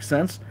 if that makes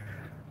sense.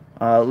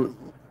 They're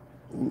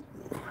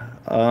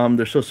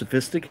so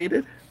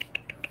sophisticated.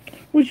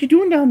 What you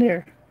doing down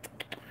there?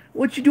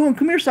 What you doing?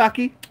 Come here,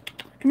 Saki.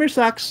 Come here,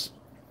 Socks.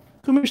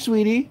 Come here,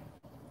 sweetie.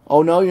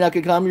 Oh, no, you're not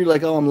going to come? You're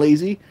like, oh, I'm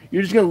lazy?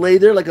 You're just going to lay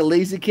there like a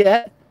lazy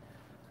cat?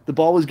 The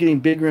ball was getting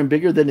bigger and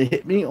bigger, then it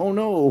hit me? Oh,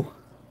 no.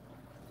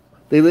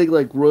 They look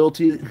like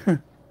royalty.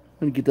 I'm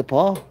going to get the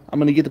paw. I'm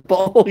going to get the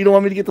paw. You don't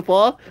want me to get the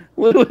paw?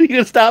 What are you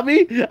going to stop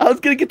me? I was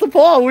going to get the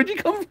paw. Where'd you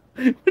come? What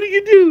are you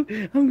going to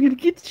do? I'm going to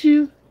get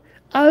you.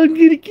 I'm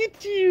gonna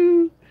get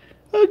you.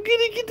 I'm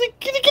gonna get the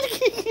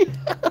kitty.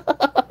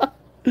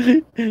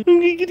 I'm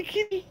gonna get a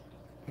kitty.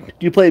 Do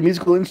you play a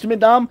musical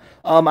instrument, Dom?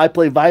 I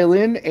play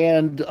violin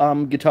and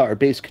guitar,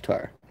 bass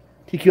guitar.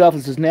 TQ Alpha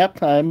says nap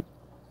time.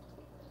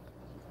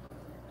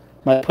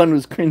 My pun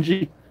was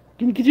cringy.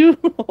 Gonna get you.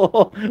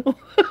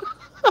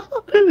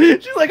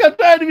 She's like, I'm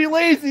trying to be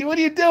lazy. What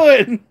are you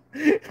doing?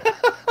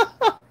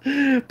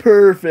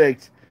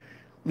 Perfect.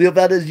 Leo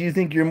Valdez, do you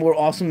think you're more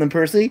awesome than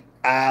Percy?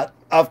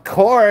 Of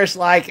course,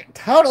 like,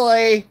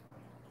 totally.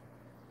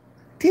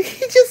 Did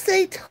he just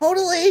say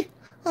totally?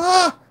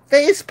 Ah,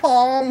 face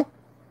palm.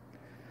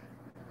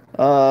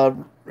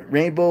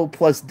 Rainbow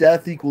plus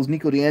death equals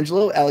Nico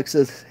D'Angelo. Alex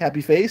says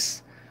happy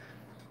face.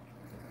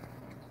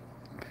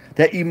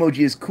 That emoji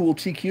is cool,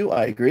 TQ.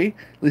 I agree.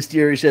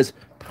 Listieri says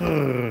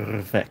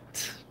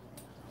perfect.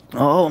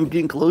 Oh, I'm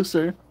getting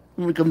closer.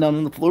 I'm gonna come down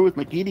on the floor with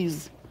my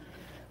kitties.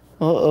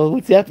 Uh-oh,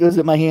 what's that? Is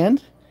it my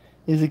hand?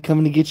 Is it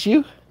coming to get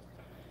you?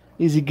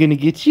 Is it gonna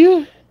get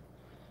you?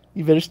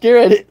 You better stare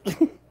at it.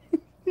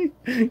 You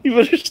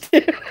better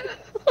stare.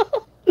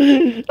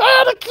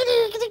 Ah, the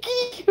kitty, the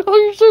kitty. Oh,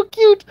 you're so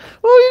cute.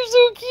 Oh, you're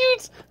so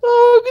cute.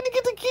 Oh, I'm gonna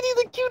get the kitty.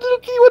 The cute little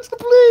kitty wants to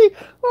play.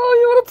 Oh,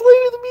 you want to play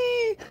with me?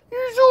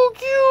 You're so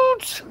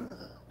cute.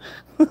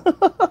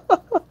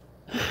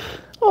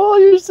 Oh,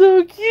 you're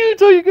so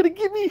cute. Oh, you're gonna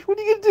get me. What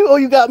are you gonna do? Oh,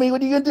 you got me.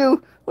 What are you gonna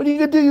do? What are you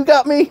gonna do? You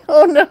got me.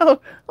 Oh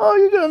no. Oh,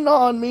 you're gonna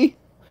gnaw on me.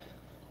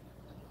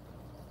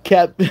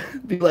 Cat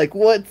be like,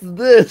 what's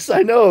this?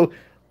 I know.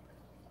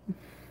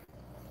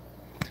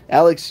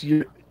 Alex,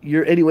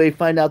 you're anyway.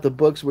 Find out the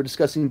books. We're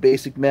discussing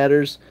basic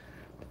matters.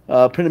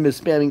 Printum is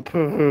spamming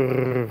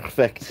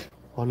perfect.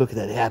 Oh, look at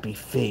that happy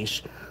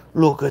face.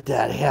 Look at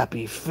that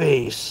happy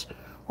face.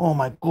 Oh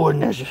my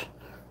goodness.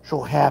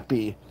 So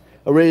happy.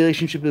 A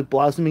relationship is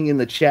blossoming in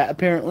the chat,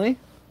 apparently.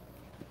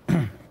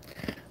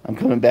 I'm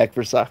coming back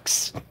for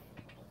socks.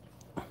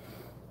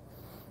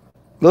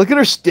 Look at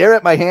her stare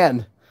at my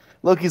hand.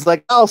 Loki's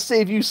like, I'll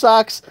save you,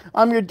 Socks.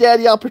 I'm your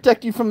daddy. I'll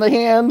protect you from the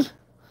hand.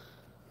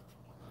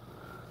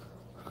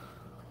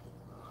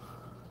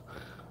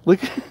 Look.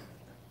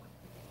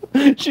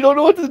 She don't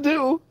know what to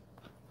do.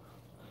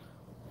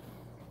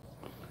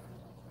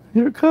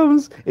 Here it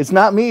comes. It's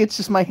not me. It's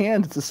just my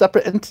hand. It's a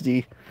separate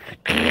entity.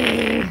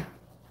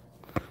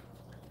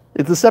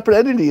 It's a separate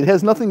entity. It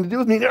has nothing to do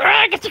with me.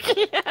 I got the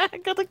kitty.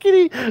 I got the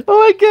kitty.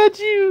 Oh, I got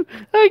you.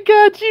 I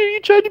got you. You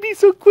tried to be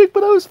so quick,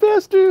 but I was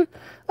faster.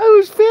 I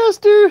was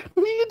faster.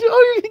 What are you gonna do?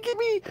 Oh, you're gonna get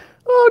me.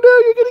 Oh no,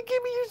 you're gonna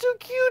get me. You're so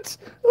cute.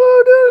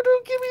 Oh no,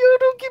 don't get me. Oh,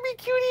 don't get me,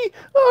 cutie.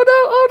 Oh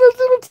no. Oh, those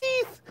little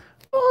teeth.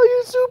 Oh,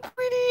 you're so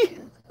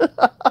pretty.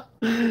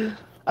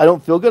 I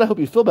don't feel good. I hope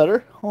you feel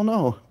better. Oh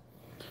no.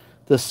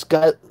 The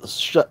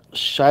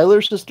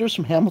Schuyler sisters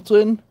from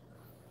Hamilton.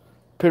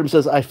 Pyram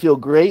says, I feel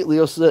great.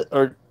 Leo said,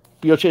 or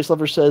Bio Chase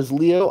Lover says,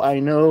 Leo, I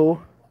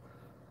know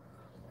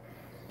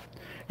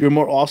you're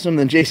more awesome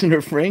than Jason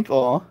or Frank.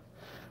 Aw.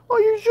 Oh,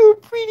 you're so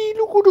pretty.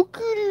 Look at the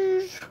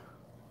kitties.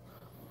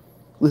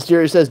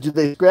 Listeria says, do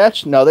they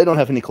scratch? No, they don't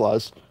have any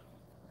claws.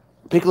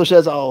 Pickler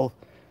says, I'll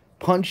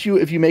punch you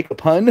if you make a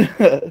pun.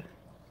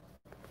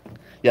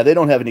 Yeah, they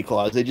don't have any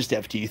claws. They just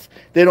have teeth.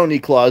 They don't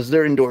need claws.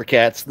 They're indoor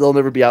cats. They'll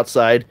never be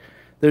outside.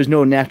 There's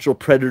no natural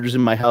predators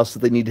in my house that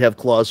they need to have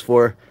claws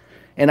for.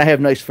 And I have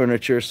nice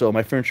furniture, so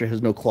my furniture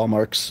has no claw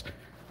marks.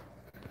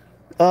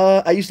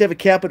 I used to have a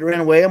cat, but it ran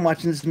away. I'm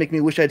watching this to make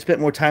me wish I'd spent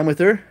more time with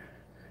her.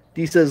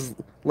 D says,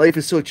 life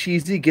is so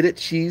cheesy. Get it?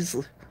 Cheese.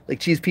 Like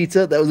cheese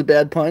pizza. That was a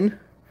bad pun.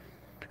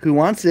 Who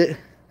wants it?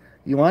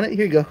 You want it?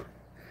 Here you go.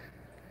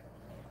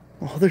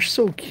 Oh, they're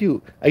so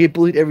cute. I get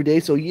bullied every day,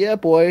 so yeah,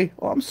 boy.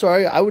 Oh, I'm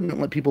sorry. I wouldn't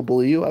let people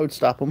bully you. I would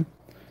stop them.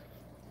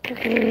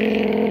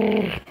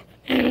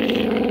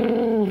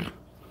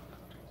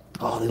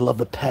 Oh, they love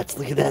the pets.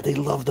 Look at that. They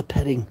love the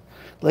petting.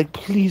 Like,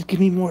 please give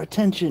me more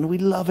attention. We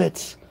love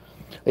it.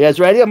 You guys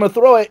ready? I'm going to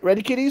throw it.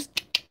 Ready, kitties?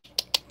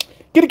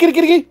 Get it, get it,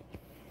 get it, get it.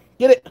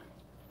 Get it.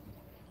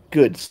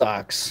 Good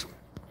socks.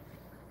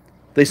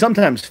 They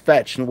sometimes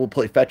fetch, and we'll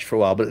play fetch for a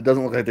while, but it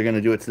doesn't look like they're going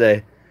to do it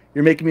today.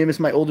 You're making me miss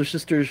my older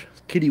sister's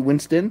kitty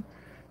Winston.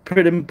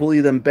 Print them,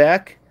 bully them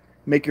back.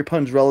 Make your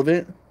puns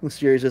relevant.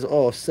 Listeria says,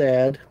 oh,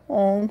 sad.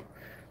 Oh,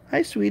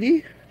 hi,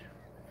 sweetie.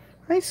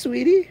 Hi,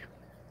 sweetie.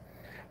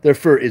 Their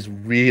fur is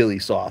really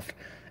soft.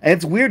 And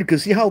it's weird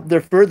because see how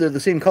their fur, they're the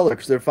same color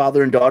because they're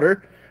father and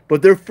daughter.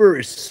 But their fur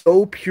is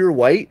so pure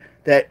white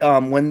that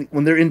when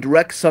they're in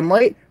direct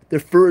sunlight, their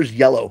fur is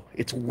yellow.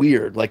 It's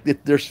weird. Like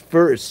their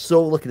fur is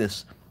so, look at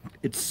this.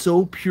 It's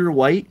so pure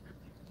white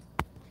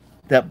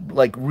that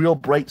like real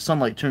bright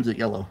sunlight turns it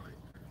yellow.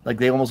 Like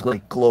they almost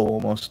like glow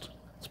almost.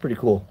 It's pretty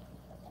cool.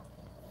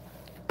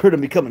 Heard them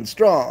becoming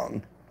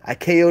strong. I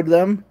KO'd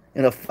them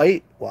in a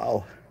fight.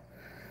 Wow.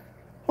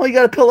 Oh, you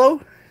got a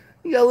pillow?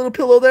 You got a little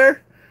pillow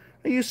there?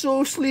 Are you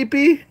so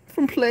sleepy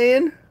from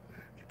playing?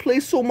 You play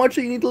so much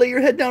that you need to lay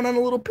your head down on a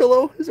little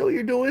pillow? Is that what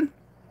you're doing?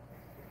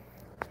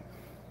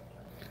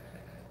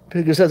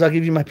 Pigger says, I'll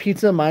give you my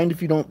pizza. Mind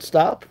if you don't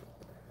stop?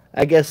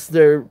 I guess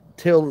they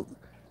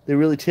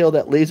really tail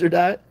that laser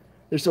dot.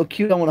 They're so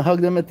cute. I want to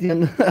hug them at the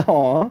end.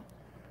 Aw.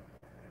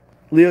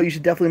 Leo, you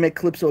should definitely make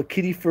Calypso a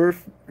kitty for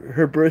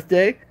her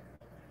birthday.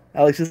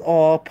 Alex says,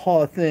 "Aw,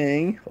 paw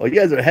thing." Oh, you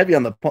guys are heavy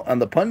on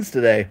the puns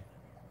today.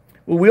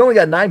 Well, we only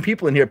got 9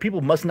 people in here.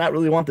 People must not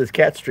really want this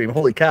cat stream.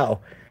 Holy cow.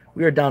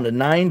 We are down to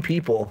 9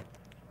 people.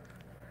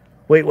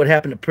 Wait, what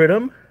happened to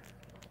Pritam?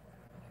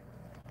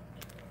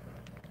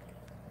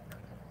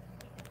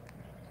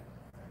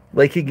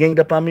 Like he ganged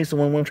up on me, so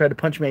when one tried to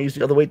punch me, I used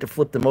the other weight to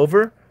flip them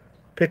over.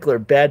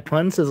 Pickler, bad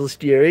pun, says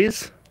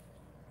Listeries.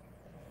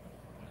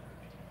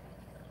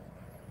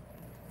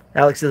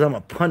 Alex says, I'm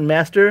a pun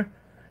master.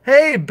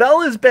 Hey,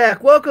 Belle is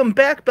back. Welcome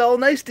back, Belle.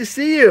 Nice to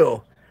see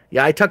you.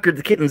 Yeah, I tuckered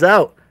the kittens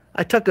out.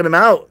 I tuckered them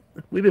out.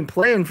 We've been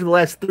playing for the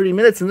last 30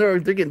 minutes, and they're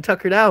getting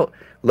tuckered out.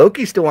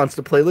 Loki still wants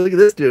to play. Look at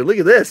this dude. Look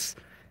at this.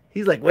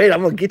 He's like, wait,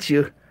 I'm going to get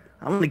you.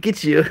 I'm going to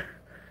get you.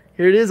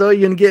 Here it is. Oh,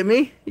 you going to get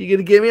me? You going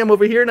to get me? I'm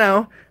over here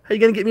now. How you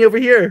going to get me over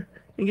here?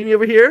 You get me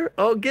over here?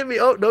 Oh, get me.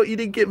 Oh, no, you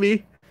didn't get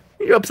me.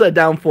 You're upside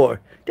down for.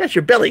 That's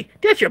your belly.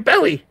 That's your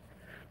belly.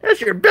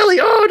 That's your belly.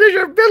 Oh, there's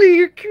your belly.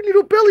 Your cute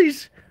little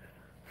bellies.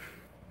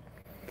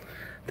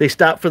 They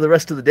stop for the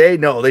rest of the day?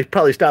 No, they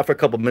probably stop for a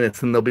couple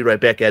minutes and they'll be right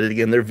back at it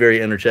again. They're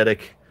very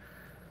energetic.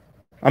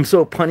 I'm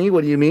so punny.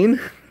 What do you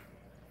mean?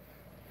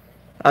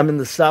 I'm in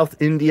the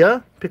South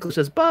India. Pickle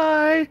says,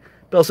 bye.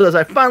 Belle says,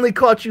 I finally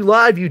caught you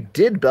live. You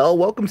did, Belle.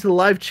 Welcome to the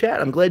live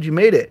chat. I'm glad you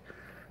made it.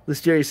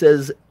 Listeria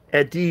says,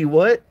 at D,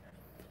 what?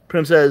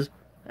 Prim says,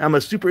 I'm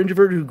a super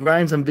introvert who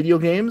grinds on video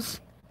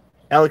games.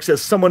 Alex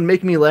says, someone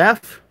make me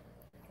laugh.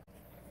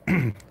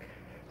 All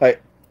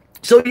right.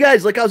 So, you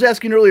guys, like I was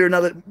asking earlier,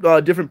 now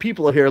that different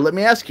people are here, let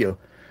me ask you.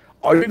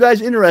 Are you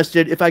guys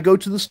interested if I go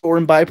to the store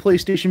and buy a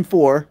PlayStation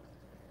 4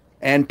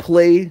 and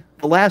play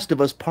The Last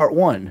of Us Part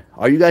 1?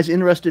 Are you guys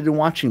interested in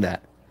watching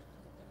that?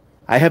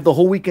 I have the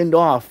whole weekend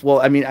off. Well,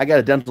 I mean, I got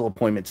a dental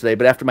appointment today,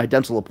 but after my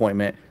dental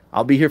appointment,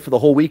 I'll be here for the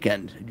whole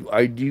weekend.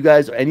 Do you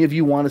guys, any of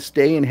you want to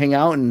stay and hang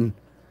out and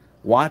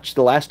watch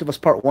The Last of Us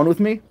Part 1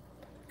 with me?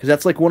 Because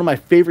that's like one of my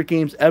favorite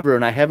games ever,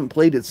 and I haven't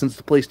played it since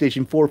the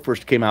PlayStation 4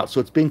 first came out, so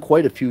it's been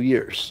quite a few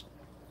years.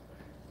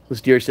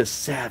 Listeria says,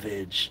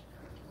 savage.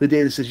 The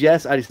Data says,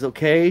 yes. Ida says,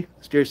 okay.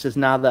 Listeria says,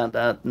 not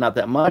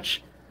that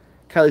much.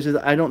 Kylie says,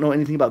 I don't know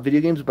anything about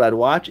video games, but I'd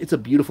watch. It's a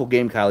beautiful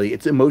game, Kylie.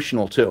 It's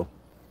emotional, too.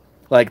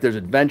 Like, there's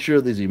adventure,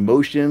 there's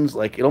emotions.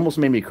 Like, it almost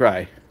made me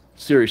cry.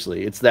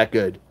 Seriously, it's that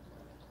good.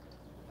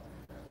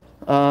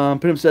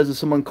 Prim says, if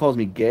someone calls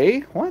me gay,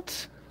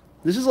 what?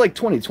 This is like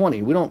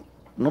 2020.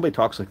 Nobody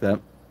talks like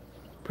that.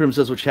 Prim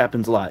says, which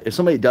happens a lot. If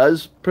somebody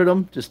does,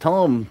 Prim, just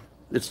tell them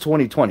it's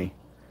 2020.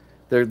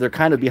 They're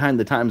kind of behind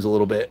the times a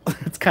little bit.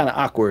 It's kind of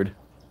awkward.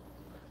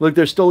 Look,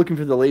 they're still looking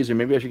for the laser.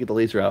 Maybe I should get the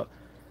laser out.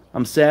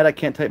 I'm sad I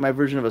can't type my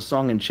version of a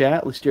song in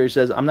chat. Listeria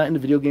says, I'm not into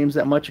video games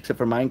that much except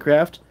for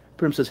Minecraft.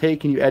 Prim says, hey,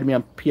 can you add me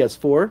on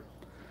PS4?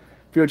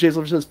 Firo Chase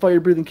Lover says,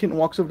 fire-breathing kitten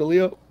walks over to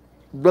Leo.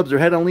 Rubs her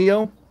head on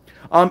Leo.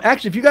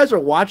 Actually, if you guys are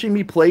watching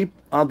me play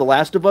The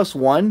Last of Us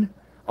 1,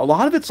 a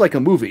lot of it's like a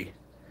movie.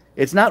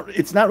 It's not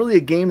really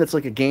a game that's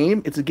like a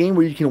game. It's a game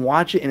where you can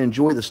watch it and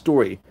enjoy the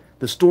story.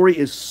 The story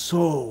is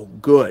so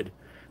good.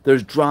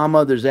 There's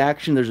drama, there's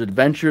action, there's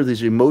adventure,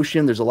 there's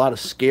emotion, there's a lot of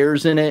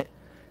scares in it.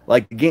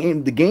 Like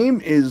the game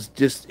is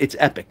just, it's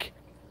epic.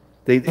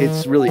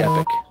 It's really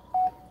epic.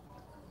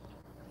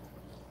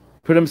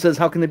 Pridham says,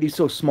 how can they be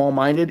so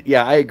small-minded?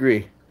 Yeah, I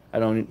agree. I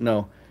don't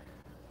know.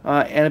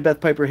 Annabeth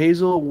Piper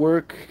Hazel,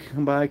 work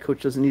by.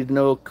 Coach doesn't need to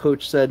know.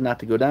 Coach said not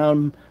to go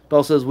down.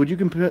 Bell says, would you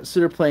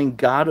consider playing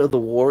God of the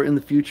War in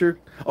the future?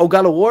 Oh,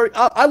 God of War?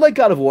 I like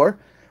God of War.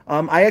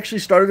 I actually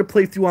started a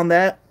playthrough on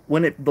that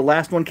when the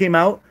last one came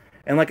out.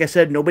 And like I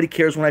said, nobody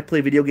cares when I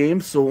play video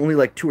games, so only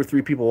like 2 or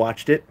 3 people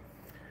watched it.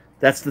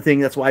 That's the thing.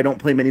 That's why I don't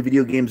play many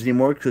video games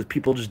anymore, because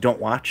people just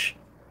don't watch.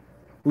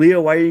 Leo,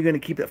 why are you going to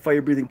keep that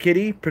fire-breathing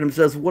kitty? Pridham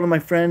says, one of my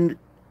friend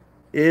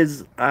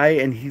is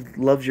and he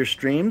loves your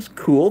streams.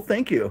 Cool,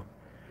 thank you.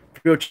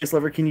 Firo Chase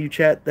Lover, can you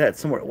chat that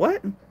somewhere?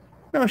 What?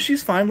 No,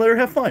 she's fine. Let her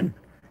have fun.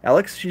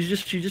 Alex, she's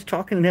just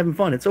talking and having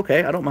fun. It's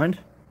okay. I don't mind.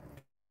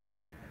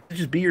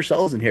 Just be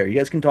yourselves in here. You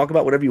guys can talk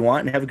about whatever you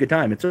want and have a good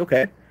time. It's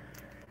okay.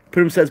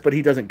 Pridham says, but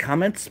he doesn't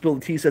comment. Spill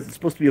the Tea says it's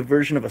supposed to be a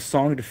version of a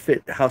song to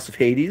fit House of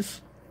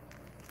Hades.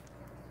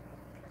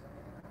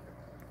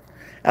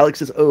 Alex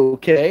says,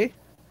 okay.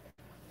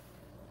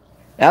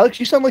 Alex,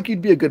 you sound like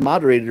you'd be a good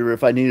moderator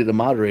if I needed a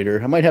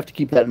moderator. I might have to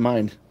keep that in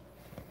mind.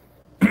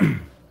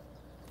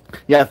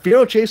 Yeah,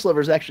 Firo Chase Lover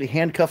is actually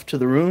handcuffed to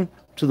the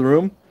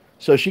room,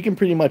 so she can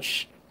pretty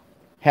much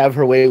have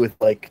her way with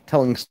like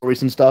telling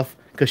stories and stuff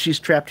because she's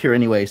trapped here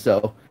anyway.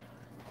 So,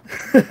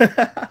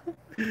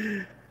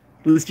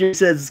 Lucia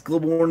says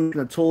global warming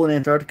a toll in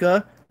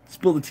Antarctica.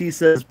 Spill the Tea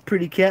says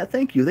pretty cat.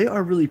 Thank you. They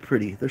are really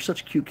pretty. They're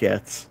such cute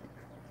cats.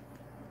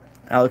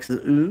 Alex says,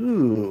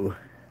 ooh.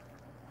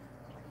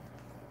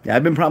 Yeah,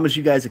 I've been promised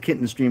you guys a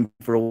kitten stream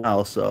for a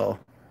while, so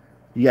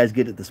you guys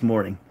get it this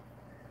morning.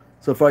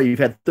 So far, you've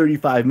had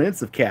 35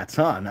 minutes of cats,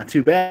 huh? Not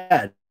too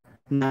bad.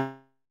 The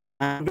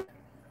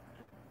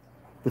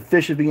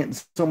fish have been getting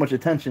so much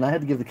attention. I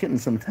had to give the kitten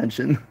some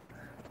attention.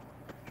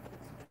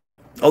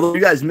 Although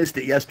you guys missed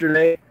it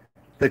yesterday,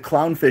 the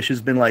clownfish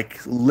has been like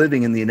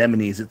living in the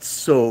anemones. It's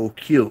so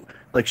cute.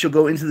 Like she'll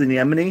go into the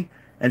anemone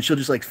and she'll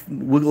just like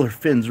wiggle her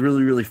fins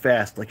really, really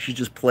fast. Like she's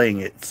just playing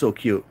it. It's so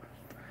cute.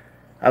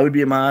 I would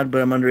be a mod,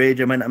 but I'm underage.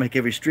 I might not make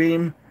every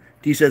stream.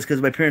 D says,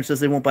 because my parents says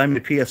they won't buy me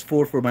a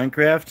PS4 for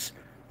Minecraft.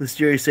 This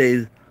Jerry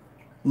says,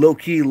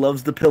 Loki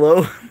loves the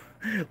pillow.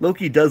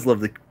 Loki does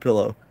love the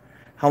pillow.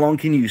 How long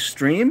can you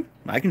stream?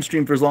 I can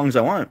stream for as long as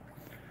I want.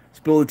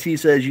 Spill the Tea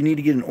says, you need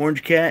to get an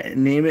orange cat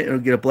and name it, or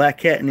get a black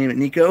cat and name it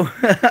Nico.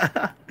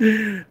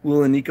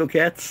 Will and Nico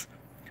cats.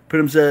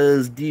 Pritam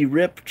says,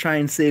 D-Rip, try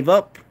and save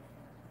up.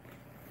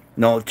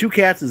 No, 2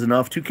 cats is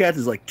enough. 2 cats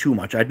is like too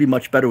much. I'd be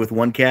much better with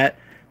 1 cat,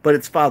 but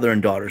it's father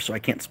and daughter, so I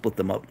can't split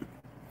them up.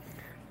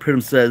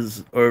 Pritam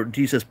says, or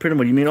D says, Pritam,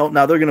 what do you mean? Oh,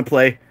 now they're going to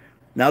play.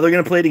 Now they're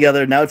going to play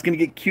together. Now it's going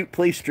to get cute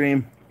play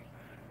stream.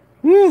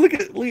 Woo, look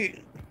at,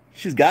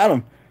 she's got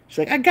him. She's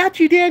like, I got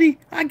you, Daddy.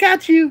 I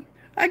got you.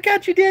 I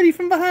got you, Daddy,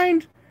 from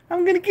behind.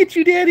 I'm going to get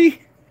you,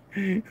 Daddy.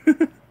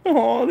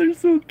 Oh, they're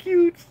so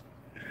cute.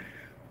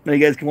 Now you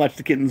guys can watch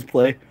the kittens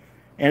play.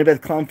 Annabeth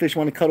Clownfish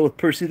want to cuddle with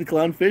Percy the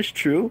Clownfish.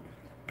 True.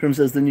 Pritam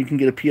says, then you can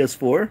get a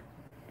PS4.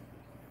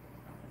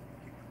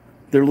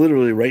 They're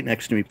literally right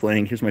next to me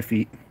playing. Here's my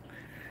feet.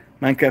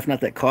 Minecraft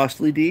not that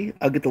costly, D.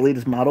 I'll get the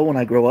latest model when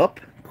I grow up.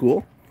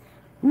 Cool.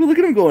 Ooh, look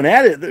at them going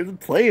at it. They're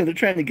playing. They're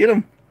trying to get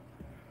them.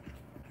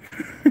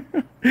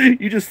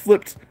 You just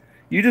flipped.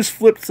 You just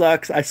flipped,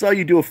 Socks. I saw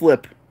you do a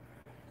flip.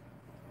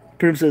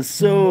 Pritam says,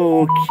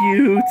 so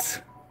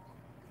cute.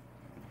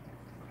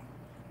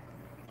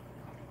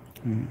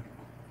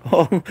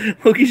 Oh,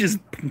 Loki's just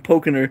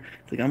poking her.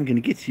 It's like, I'm going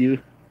to get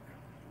you.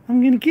 I'm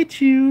going to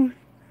get you.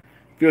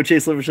 Vero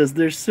Chase Liver says,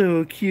 they're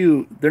so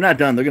cute. They're not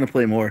done. They're going to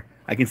play more.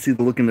 I can see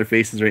the look in their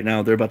faces right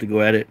now. They're about to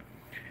go at it.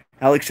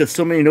 Alex says,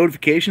 so many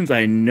notifications.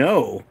 I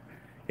know.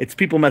 It's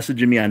people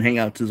messaging me on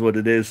Hangouts is what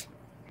it is.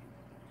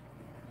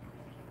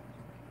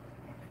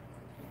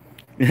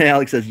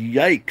 Alex says,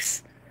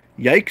 yikes.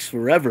 Yikes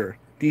forever.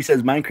 D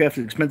says, Minecraft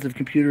is expensive.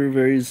 Computer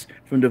varies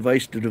from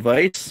device to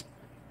device.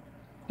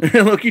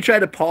 Loki tried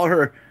to paw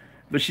her,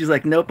 but she's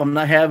like, nope, I'm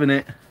not having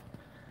it.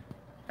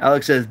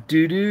 Alex says,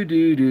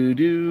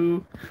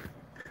 do.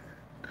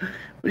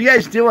 What are you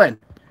guys doing?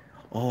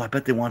 Oh, I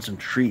bet they want some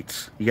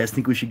treats. You guys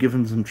think we should give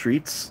them some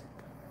treats?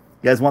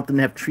 You guys want them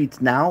to have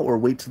treats now or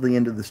wait till the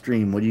end of the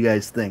stream? What do you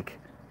guys think?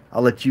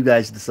 I'll let you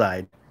guys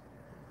decide.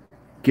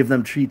 Give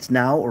them treats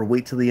now or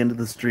wait till the end of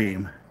the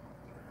stream.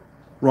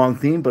 Wrong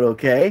theme, but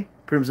okay.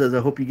 Prim says, I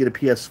hope you get a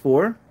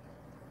PS4.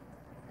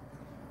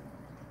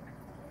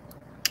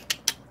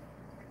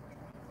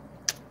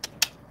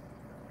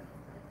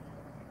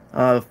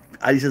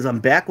 Adi says, I'm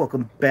back.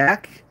 Welcome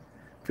back.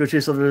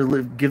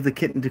 Give the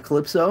kitten to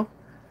Calypso.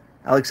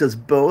 Alex says,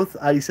 both.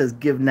 Adi says,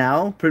 give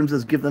now. Prim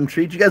says, give them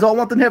treats. You guys all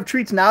want them to have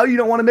treats now? You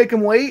don't want to make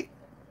them wait?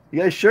 You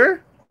guys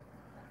sure?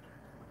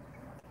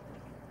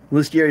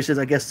 Liz Jerry says,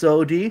 I guess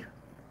so, D.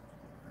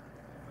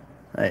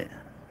 All right.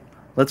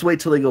 Let's wait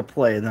till they go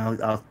play, and then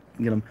I'll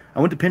get them. I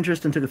went to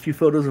Pinterest and took a few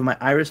photos of my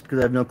iris because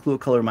I have no clue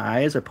what color my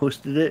eye is. I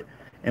posted it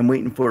and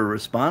waiting for a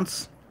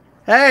response.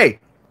 Hey!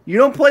 You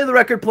don't play the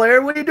record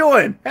player. What are you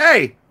doing?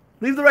 Hey!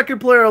 Leave the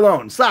record player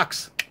alone.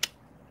 Sucks.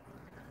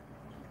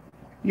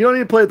 You don't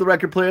need to play with the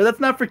record player. That's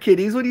not for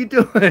kiddies. What are you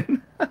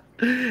doing?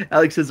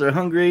 Alex says they're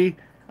hungry.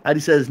 Adi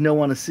says no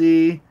want to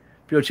see.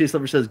 Pio Chase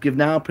Lover says give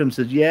now. Prim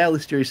says yeah.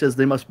 Liz Jerry says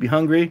they must be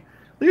hungry.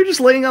 You're just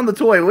laying on the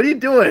toy. What are you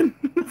doing?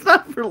 It's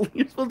not for.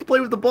 You're supposed to play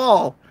with the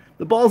ball.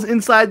 The ball's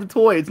inside the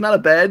toy. It's not a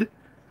bed.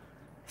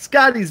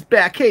 Scotty's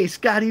back. Hey,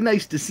 Scotty,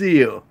 nice to see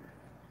you.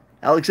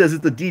 Alex says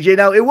it's the DJ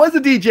now. It was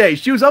a DJ.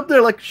 She was up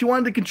there like she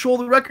wanted to control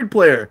the record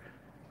player.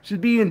 She'd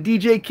be in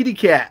DJ Kitty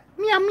Cat.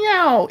 Meow,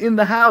 meow, in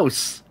the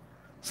house.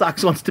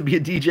 Socks wants to be a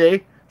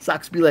DJ.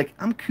 Socks be like,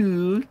 I'm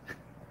cool.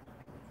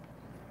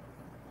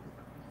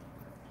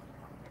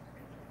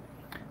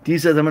 D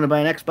says I'm going to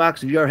buy an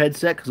Xbox VR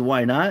headset because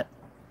why not?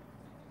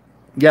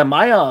 Yeah,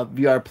 my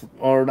VR,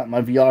 or not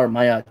my VR,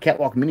 my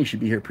Catwalk Mini should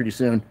be here pretty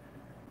soon.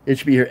 It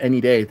should be here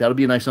any day. That'll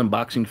be a nice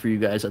unboxing for you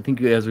guys. I think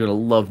you guys are going to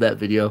love that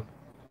video.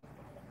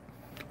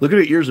 Look at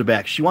her ears are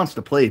back. She wants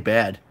to play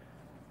bad.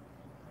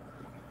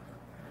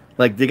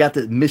 Like, they got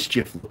the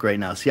mischief look right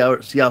now. See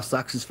how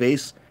Socks'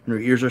 face and her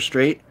ears are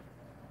straight?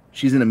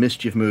 She's in a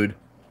mischief mood.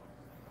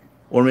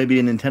 Or maybe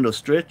a Nintendo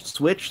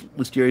Switch.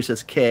 Listeria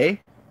says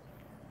K.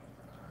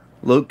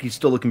 Loki's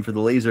still looking for the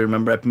laser.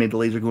 Remember, I made the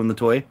laser go in the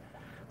toy?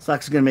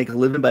 Socks is going to make a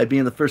living by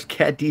being the first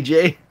cat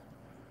DJ.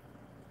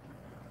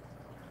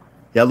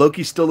 Yeah,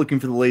 Loki's still looking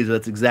for the laser.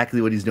 That's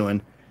exactly what he's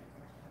doing.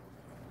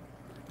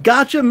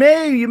 Gotcha,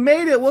 May! You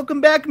made it!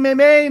 Welcome back,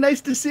 May! Nice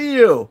to see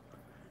you!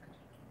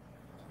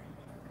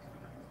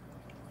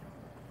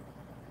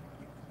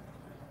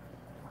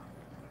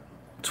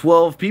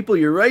 "12 people,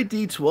 you're right,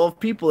 D. 12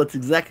 people. That's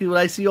exactly what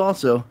I see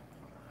also.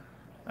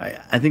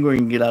 I think we're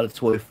going to get out a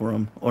toy for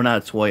them. Or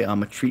not a toy,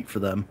 a treat for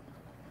them.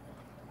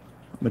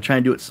 I'm going to try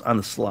and do it on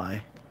the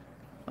sly.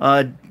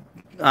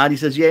 Adi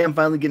says, yeah, I'm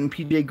finally getting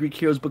PJ Greek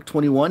Heroes Book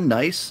 21.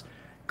 Nice.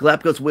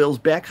 Galapagos Whales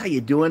back. How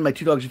you doing? My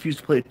 2 dogs refuse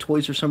to play with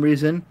toys for some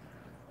reason.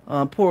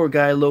 Poor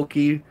guy,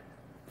 Loki.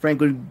 Frank,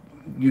 would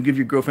you give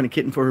your girlfriend a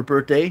kitten for her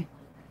birthday?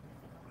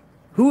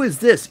 Who is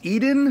this?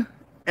 Eden?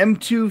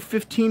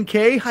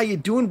 M215K? How you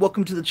doing?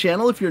 Welcome to the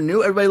channel. If you're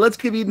new, everybody, let's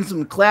give Eden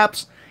some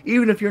claps.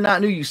 Even if you're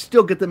not new, you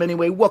still get them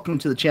anyway. Welcome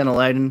to the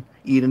channel,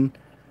 Eden.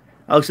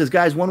 Alex says,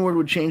 guys, one word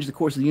would change the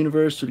course of the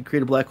universe to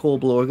create a black hole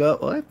below.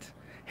 What?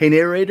 Hey,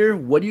 narrator,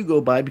 what do you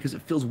go by? Because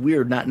it feels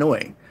weird not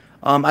knowing.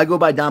 I go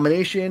by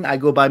Domination. I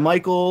go by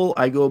Michael.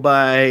 I go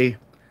by...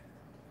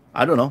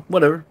 I don't know.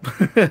 Whatever.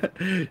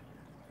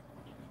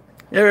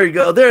 There we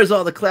go. There's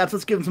all the claps.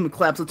 Let's give him some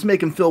claps. Let's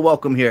make him feel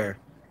welcome here.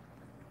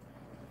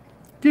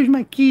 There's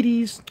my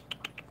kitties.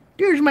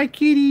 There's my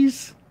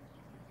kitties.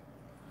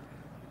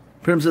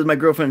 Prim says, my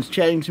girlfriend's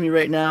chatting to me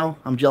right now.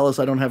 I'm jealous.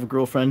 I don't have a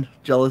girlfriend.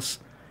 Jealous.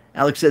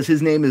 Alex says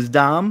his name is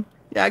Dom.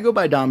 Yeah, I go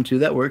by Dom too.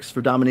 That works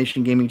for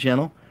Domination Gaming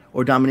Channel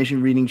or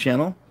Domination Reading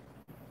Channel.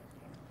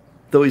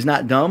 Though he's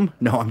not dumb.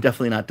 No, I'm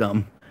definitely not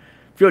dumb.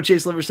 Frio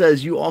Chase Liver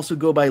says, you also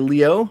go by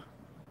Leo.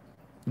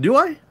 Do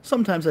I?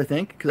 Sometimes I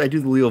think, because I do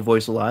the Leo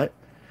voice a lot.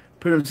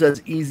 Prim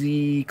says,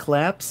 easy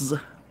claps.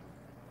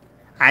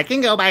 I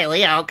can go by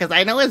Leo because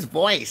I know his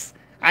voice.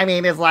 I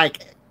mean, it's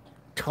like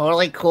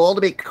totally cool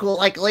to be cool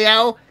like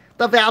Leo,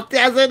 the Valve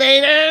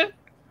Designator.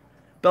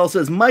 Belle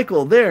says,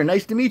 Michael, there,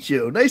 nice to meet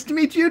you. Nice to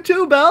meet you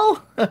too,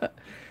 Belle.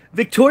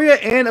 Victoria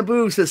and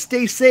Abu says,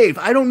 stay safe.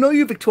 I don't know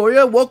you,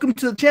 Victoria. Welcome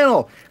to the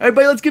channel.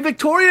 Everybody, let's give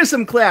Victoria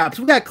some claps.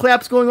 We got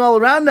claps going all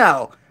around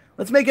now.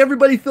 Let's make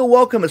everybody feel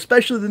welcome,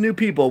 especially the new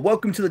people.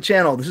 Welcome to the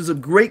channel. This is a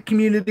great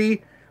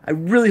community. I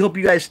really hope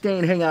you guys stay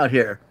and hang out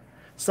here.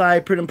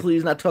 Sigh, Pridham,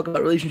 please not talk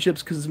about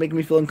relationships because it's making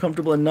me feel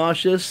uncomfortable and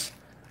nauseous.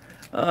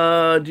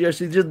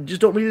 DRC,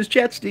 just don't read his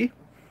chat, Steve.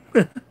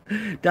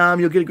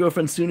 Dom, you'll get a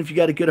girlfriend soon if you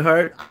got a good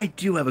heart. I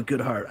do have a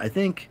good heart, I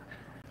think,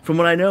 from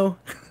what I know.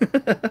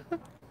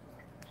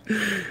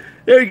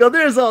 There you go.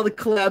 There's all the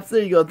claps.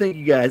 There you go. Thank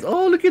you, guys.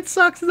 Oh, look at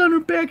Socks is on her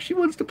back. She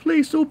wants to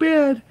play so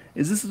bad.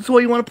 Is this the toy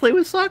you want to play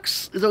with,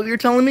 Socks? Is that what you're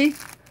telling me?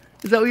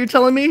 Is that what you're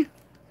telling me?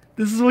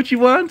 This is what you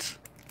want?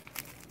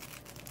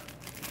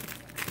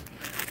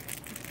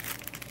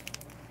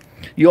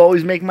 You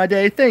always make my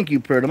day. Thank you,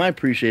 Purdom. I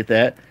appreciate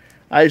that.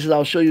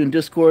 I'll show you in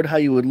Discord how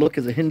you would look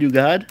as a Hindu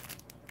god.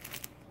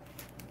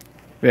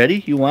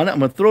 Ready? You want it? I'm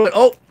going to throw it.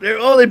 Oh,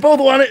 they both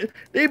want it.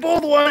 They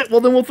both want it.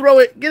 Well, then we'll throw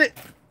it. Get it.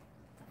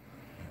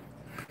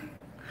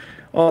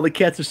 Oh, the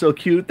cats are so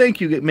cute. Thank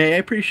you, May. I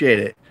appreciate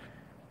it.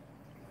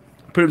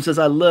 Purdom says,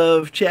 I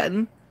love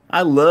chatting.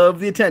 I love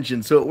the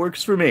attention, so it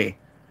works for me.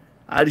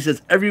 Adi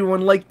says,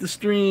 everyone liked the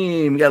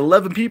stream. We got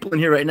 11 people in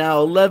here right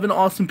now. 11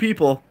 awesome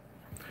people.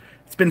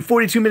 It's been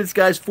 42 minutes,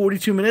 guys.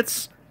 42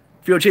 minutes.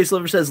 Fio Chase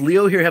Lover says,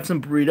 Leo, here, have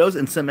some burritos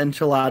and some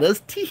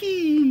enchiladas.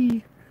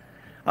 Tee-hee.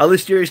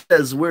 Listieri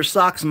says, where's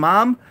Sock's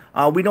mom?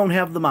 We don't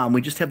have the mom.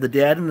 We just have the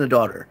dad and the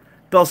daughter.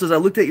 Bell says, I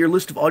looked at your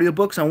list of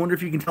audiobooks. I wonder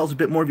if you can tell us a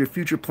bit more of your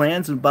future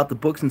plans and about the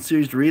books and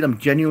series to read. I'm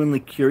genuinely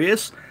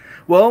curious.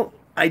 Well,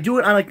 I do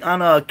it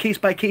on a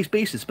case-by-case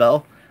basis,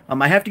 Bell.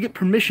 I have to get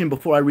permission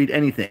before I read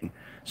anything.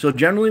 So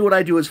generally what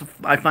I do is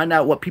I find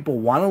out what people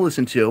want to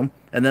listen to,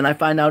 and then I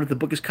find out if the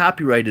book is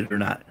copyrighted or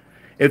not.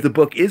 If the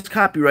book is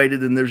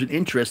copyrighted and there's an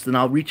interest, then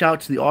I'll reach out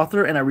to the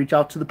author and I reach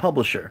out to the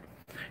publisher.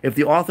 If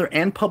the author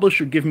and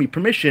publisher give me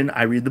permission,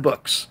 I read the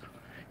books.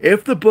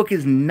 If the book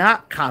is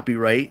not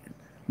copyright,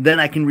 then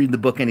I can read the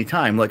book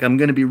anytime. Like I'm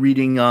going to be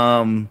reading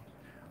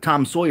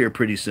Tom Sawyer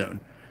pretty soon.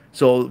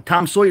 So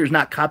Tom Sawyer is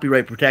not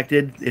copyright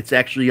protected. It's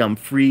actually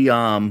free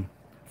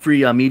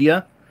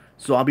media.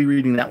 So I'll be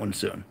reading that one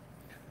soon.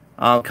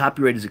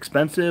 Copyright is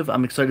expensive.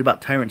 I'm excited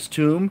about Tyrant's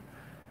Tomb.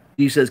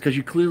 He says, because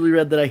you clearly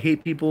read that I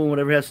hate people and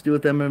whatever has to do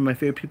with them and my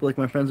favorite people like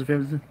my friends and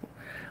family.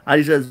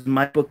 He says,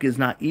 my book is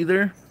not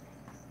either.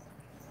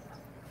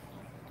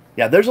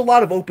 Yeah, there's a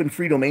lot of open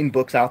free domain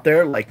books out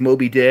there like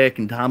Moby Dick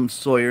and Tom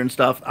Sawyer and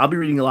stuff. I'll be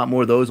reading a lot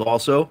more of those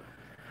also.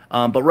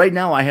 But right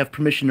now I have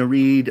permission to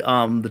read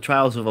The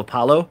Trials of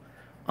Apollo.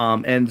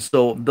 And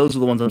so those are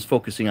the ones I'm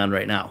focusing on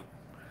right now.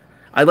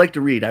 I like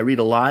to read. I read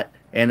a lot.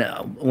 And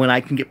when I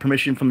can get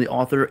permission from the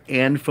author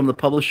and from the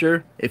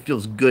publisher, it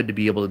feels good to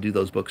be able to do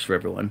those books for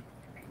everyone.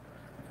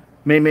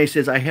 May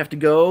says, I have to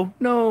go.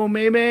 No,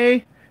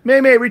 May.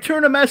 May,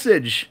 return a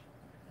message.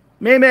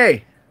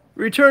 May,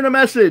 return a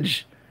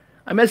message.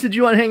 I messaged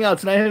you on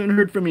Hangouts and I haven't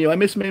heard from you. I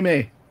miss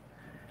May.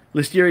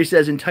 Listieri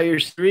says, entire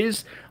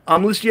series.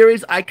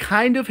 Listieri, I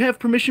kind of have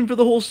permission for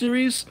the whole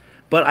series,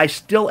 but I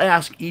still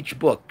ask each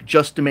book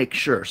just to make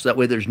sure. So that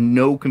way there's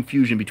no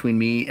confusion between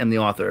me and the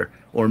author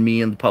or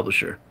me and the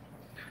publisher.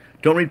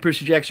 Don't read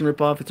Percy Jackson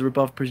ripoff. It's a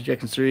ripoff of Percy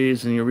Jackson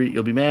series, and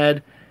you'll be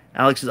mad.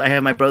 Alex says, I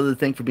have my brother to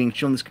thank for being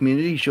shown this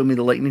community. He showed me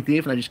The Lightning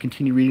Thief, and I just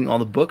continue reading all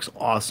the books.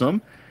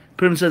 Awesome.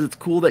 Prim says, it's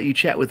cool that you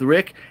chat with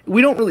Rick.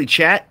 We don't really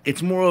chat.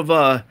 It's more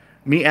of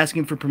me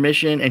asking for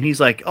permission, and he's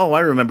like, oh,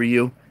 I remember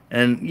you.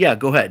 And, yeah,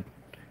 go ahead.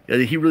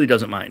 He really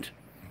doesn't mind.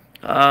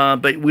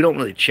 But we don't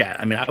really chat.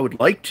 I mean, I would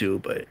like to,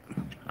 but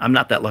I'm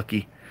not that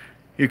lucky.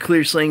 You're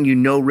clear saying you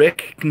know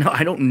Rick? No,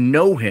 I don't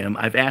know him.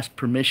 I've asked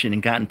permission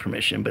and gotten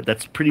permission, but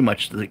that's pretty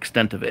much the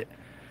extent of it.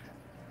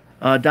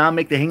 Dom,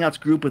 make the Hangouts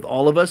group with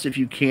all of us if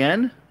you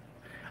can.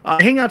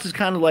 Hangouts is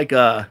kind of like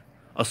a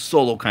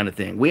solo kind of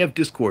thing. We have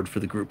Discord for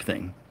the group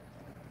thing.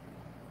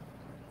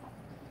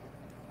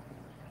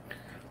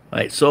 All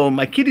right, so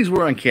my kitties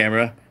were on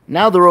camera.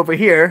 Now they're over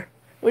here.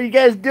 What are you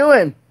guys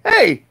doing?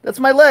 Hey, that's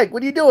my leg.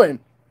 What are you doing?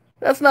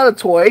 That's not a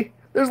toy.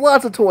 There's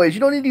lots of toys. You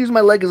don't need to use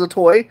my leg as a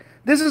toy.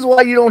 This is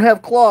why you don't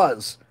have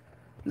claws.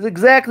 This is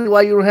exactly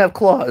why you don't have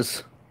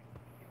claws.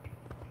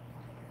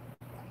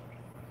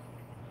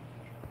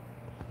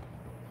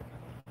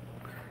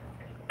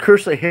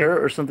 Curse a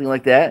hair or something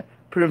like that.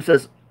 Pritam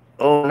says,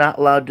 oh, not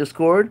allowed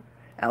Discord.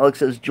 Alex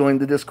says, join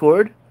the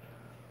Discord.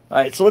 All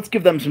right, so let's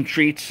give them some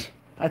treats.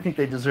 I think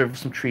they deserve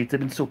some treats. They've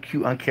been so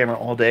cute on camera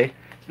all day.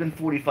 It's been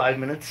 45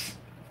 minutes.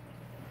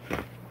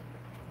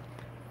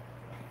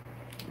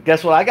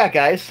 Guess what I got,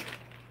 guys?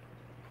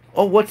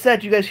 Oh, what's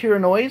that? Do you guys hear a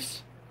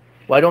noise?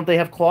 Why don't they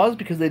have claws?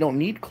 Because they don't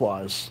need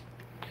claws.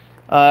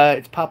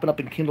 It's popping up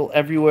in Kindle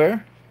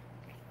everywhere.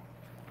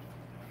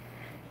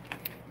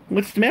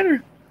 What's the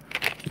matter?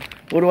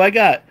 What do I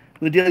got?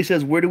 The Daily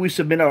says, where do we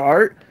submit our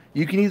art?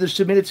 You can either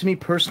submit it to me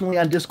personally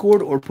on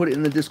Discord or put it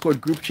in the Discord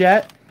group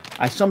chat.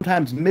 I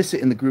sometimes miss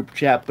it in the group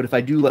chat, but if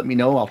I do, let me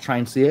know. I'll try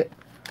and see it.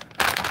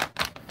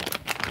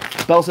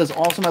 Belle says,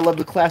 awesome. I love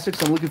the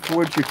classics. I'm looking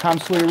forward to your Tom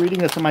Sawyer reading.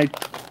 That's on my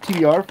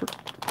TBR for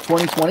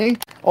 2020.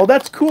 Oh,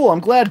 that's cool. I'm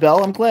glad,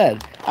 Belle. I'm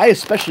glad. I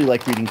especially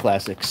like reading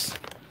classics.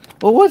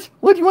 Well,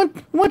 what do you want?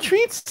 You want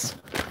treats?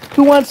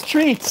 Who wants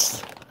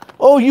treats?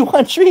 Oh, you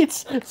want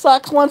treats?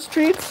 Socks wants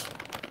treats?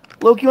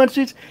 Loki wants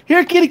treats?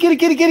 Here, kitty, kitty,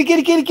 kitty, kitty,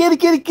 kitty, kitty, kitty,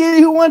 kitty,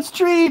 kitty, who wants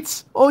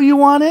treats? Oh, you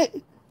want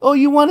it? Oh,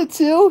 you want it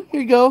too?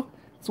 Here you go.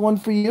 It's one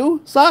for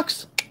you.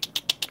 Socks.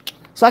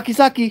 Saki,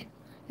 Saki.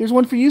 Here's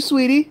one for you,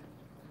 sweetie.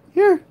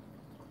 Here.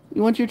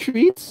 You want your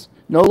treats?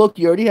 No, look,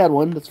 you already had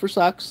one. That's for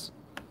Socks.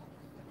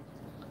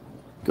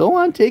 Go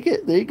on, take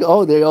it. There you go.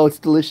 Oh, there you go. It's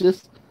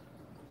delicious.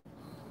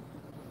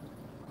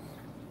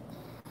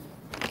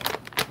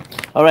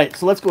 All right,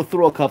 so let's go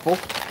through a couple.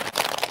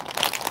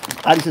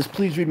 Adi says,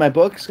 please read my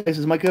books. Guy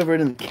says, Mike, ever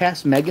in the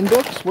Cass Megan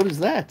books? What is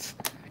that?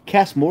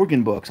 Cass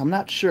Morgan books. I'm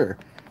not sure.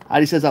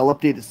 Adi says, I'll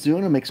update it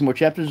soon and make some more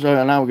chapters.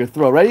 Now we're going to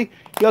throw. Ready?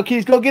 Go,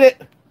 kitties, go get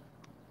it.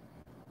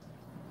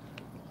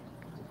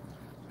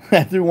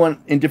 I threw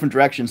one in different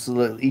directions so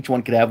that each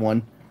one could have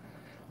one.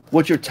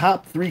 What's your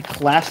top 3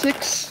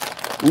 classics?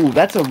 Ooh,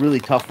 that's a really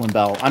tough one,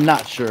 Belle. I'm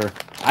not sure.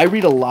 I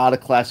read a lot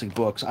of classic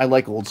books. I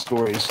like old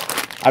stories.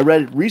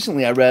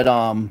 Recently I read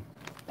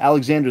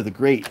Alexander the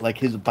Great, like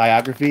his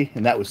biography,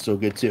 and that was so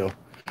good too.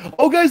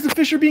 Oh, guys, the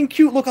fish are being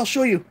cute. Look, I'll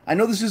show you. I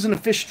know this isn't a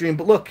fish stream,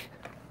 but look.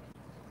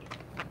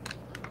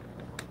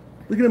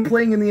 Look at him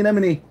playing in the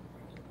anemone.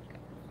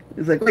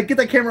 He's like, wait, get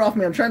that camera off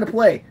me. I'm trying to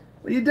play.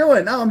 What are you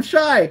doing? Oh, I'm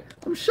shy.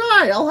 I'm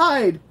shy. I'll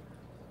hide.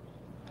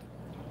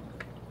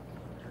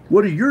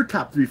 What are your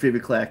top 3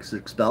 favorite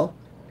classics, Belle?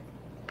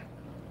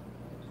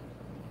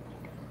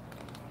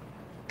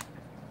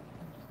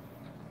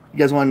 You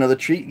guys want another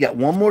treat? You got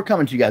one more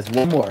coming to you guys.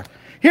 One more.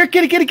 Here,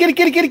 kitty, kitty, kitty,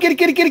 kitty, kitty, kitty,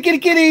 kitty, kitty, kitty,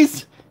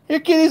 kitties. Here,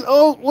 kitties.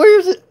 Oh, where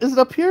is it? Is it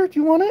up here? Do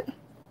you want it?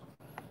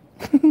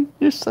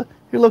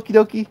 Here, Loki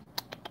Doki.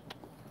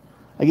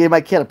 I gave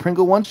my cat a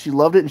Pringle once. She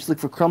loved it, and she looked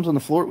for crumbs on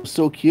the floor. It was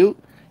so cute.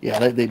 Yeah,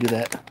 they do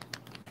that.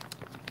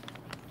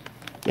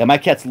 Yeah, my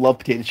cats love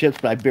potato chips,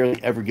 but I barely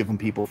ever give them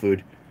people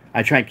food.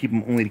 I try and keep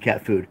them only to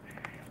cat food.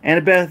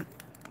 Annabeth,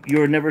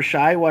 you're never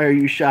shy. Why are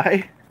you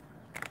shy?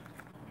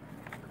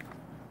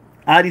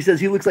 Adi says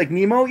he looks like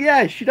Nemo.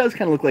 Yeah, she does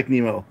kind of look like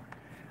Nemo.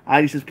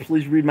 Adi says,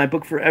 please read my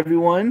book for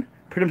everyone.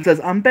 Pritam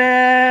says, I'm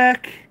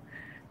back.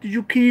 Did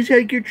you kitties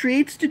like your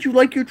treats? Did you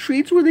like your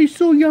treats? Were they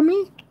so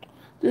yummy?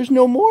 There's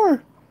no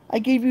more. I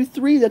gave you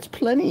 3. That's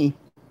plenty.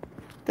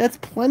 That's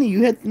plenty.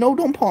 You had... No,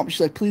 don't palm. She's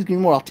like, please give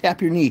me more. I'll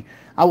tap your knee.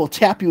 I will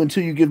tap you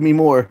until you give me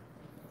more.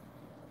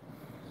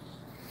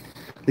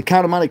 The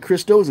Count of Monte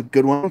Cristo is a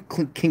good one.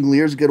 King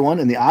Lear is a good one.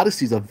 And the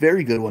Odyssey is a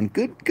very good one.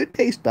 Good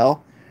taste,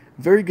 Belle.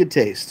 Very good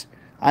taste.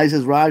 I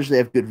says, Raj, they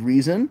have good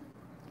reason.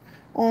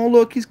 Oh,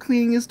 look, he's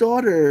cleaning his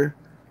daughter.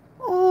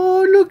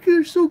 Oh, look,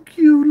 you're so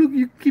cute. Look,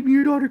 you're keeping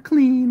your daughter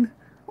clean.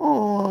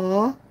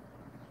 Aw.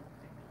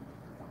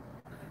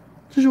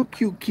 They're so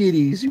cute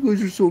kitties. You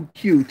guys are so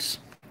cute.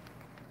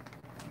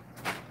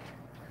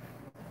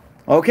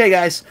 Okay,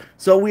 guys.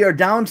 So we are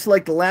down to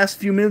like the last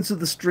few minutes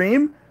of the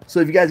stream. So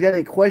if you guys got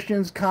any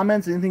questions,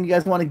 comments, anything you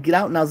guys want to get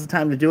out, now's the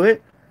time to do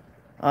it.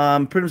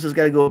 Pritam says,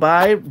 got to go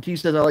by. G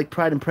says, I like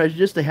Pride and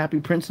Prejudice, The Happy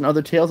Prince, and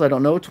Other Tales. I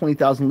don't know,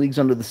 20,000 Leagues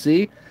Under the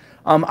Sea.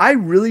 I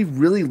really,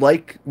 really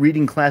like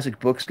reading classic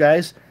books,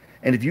 guys.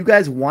 And if you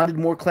guys wanted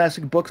more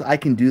classic books, I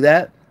can do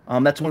that.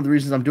 That's one of the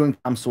reasons I'm doing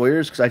Tom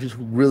Sawyer's, because I just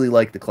really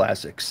like the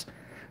classics.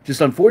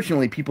 Just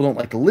unfortunately, people don't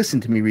like to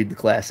listen to me read the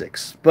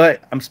classics.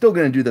 But I'm still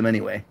going to do them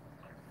anyway.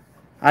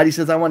 Adi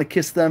says, I want to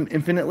kiss them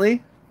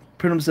infinitely.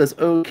 Pritam says,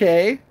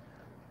 okay.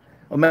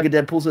 Omega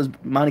Deadpool says,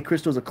 Monte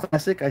Cristo is a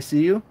classic. I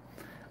see you.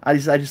 I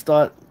just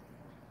thought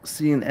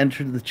seeing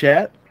entered the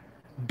chat.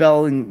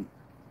 Belle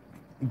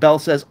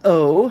says,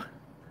 oh.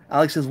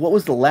 Alex says, what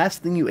was the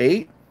last thing you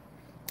ate?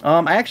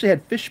 I actually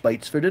had fish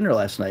bites for dinner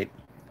last night.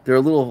 They're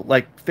little,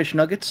 like, fish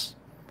nuggets.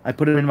 I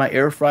put them in my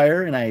air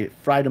fryer and I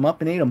fried them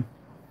up and ate them.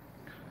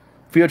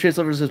 Theo Chase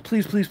Lover says,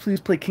 please, please, please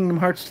play Kingdom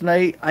Hearts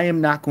tonight. I am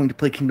not going to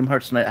play Kingdom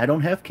Hearts tonight. I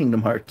don't have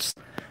Kingdom Hearts.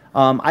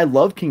 I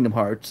love Kingdom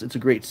Hearts. It's a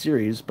great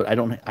series, but I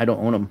don't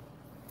own them.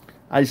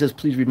 Adi says,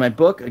 please read my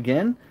book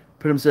again.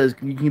 Pritam says,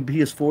 you can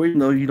PS4 even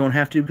though you don't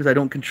have to because I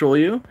don't control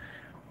you.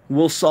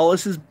 Will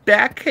Solace is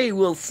back. Hey,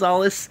 Will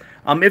Solace.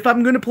 If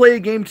I'm going to play a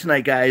game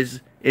tonight,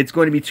 guys, it's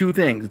going to be two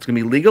things. It's going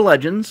to be League of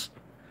Legends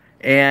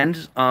and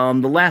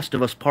The Last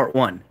of Us Part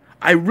 1.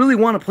 I really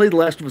want to play The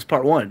Last of Us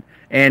Part 1.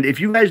 And if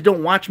you guys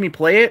don't watch me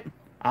play it,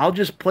 I'll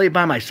just play it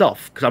by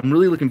myself because I'm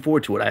really looking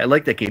forward to it. I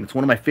like that game. It's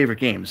one of my favorite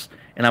games,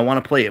 and I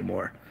want to play it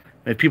more.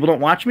 If people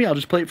don't watch me, I'll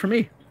just play it for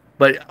me.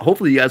 But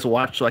hopefully you guys will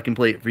watch so I can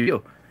play it for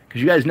you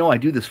because you guys know I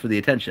do this for the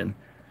attention.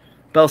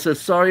 Belle says,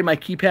 sorry, my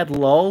keypad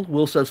lol.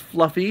 Will says,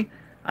 fluffy.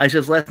 I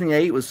says, last thing I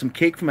ate was some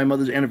cake for my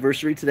mother's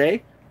anniversary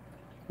today.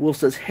 Will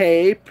says,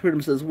 hey.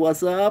 Pritam says,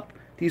 what's up?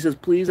 He says,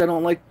 please, I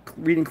don't like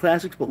reading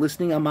classics, but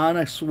listening I'm on,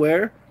 I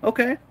swear.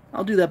 Okay,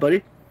 I'll do that,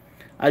 buddy.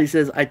 Adi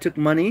says, I took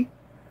money.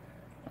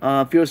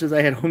 Fiora says,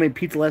 I had homemade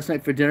pizza last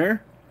night for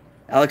dinner.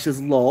 Alex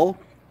says, lol.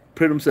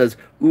 Pritam says,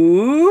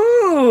 ooh.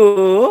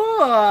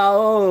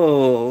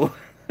 Oh.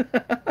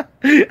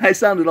 I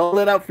sounded all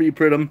that out for you,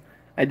 Pritam.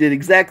 I did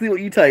exactly what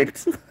you typed.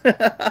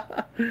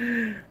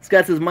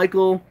 Scott says,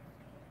 Michael,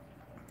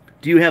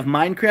 do you have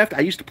Minecraft? I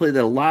used to play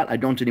that a lot. I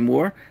don't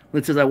anymore.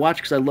 Lid says, I watch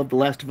because I love The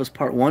Last of Us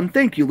Part 1.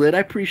 Thank you, Lid. I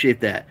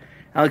appreciate that.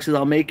 Alex says,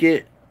 I'll make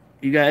it.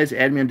 You guys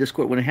add me on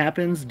Discord when it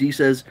happens. D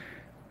says,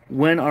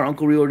 when are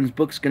Uncle Riordan's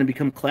books going to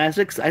become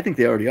classics? I think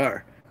they already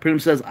are.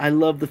 Pritam says, I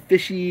love the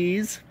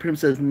fishies. Pritam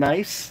says,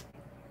 nice.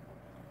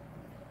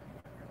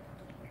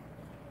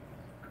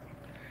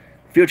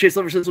 Theo Chase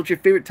Lover says, what's your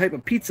favorite type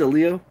of pizza,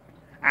 Leo?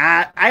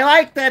 I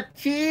like the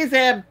cheese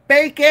and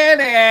bacon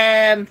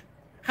and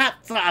hot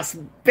sauce,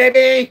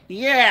 baby.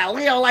 Yeah,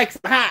 Leo likes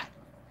it hot.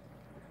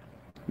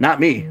 Not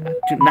me.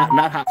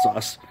 Not hot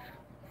sauce.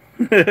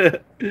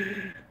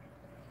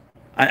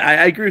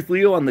 I agree with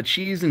Leo on the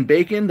cheese and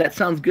bacon. That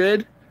sounds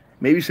good.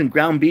 Maybe some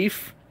ground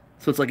beef.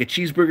 So it's like a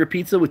cheeseburger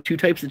pizza with two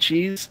types of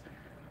cheese.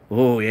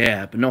 Oh,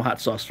 yeah, but no hot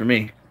sauce for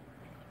me.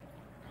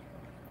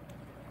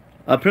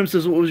 Prim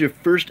says, what was your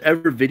first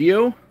ever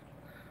video?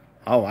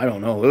 Oh, I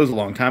don't know. It was a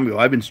long time ago.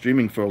 I've been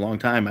streaming for a long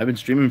time. I've been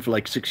streaming for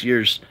like 6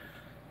 years.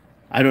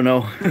 I don't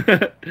know.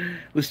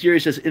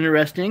 Listeria says,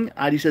 interesting.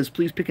 Adi says,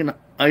 please pick an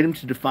item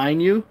to define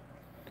you.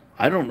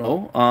 I don't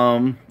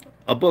know.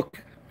 A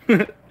book.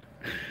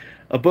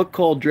 A book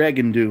called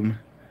Dragon Doom.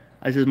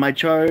 I says, my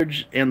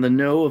charge and the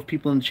no of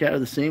people in the chat are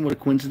the same. What a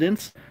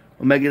coincidence.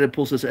 Omega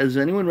Deadpool says, has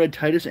anyone read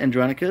Titus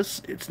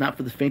Andronicus? It's not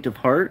for the faint of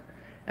heart.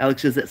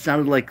 Alex says, that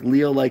sounded like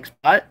Leo likes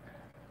pot.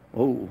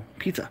 Oh,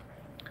 pizza.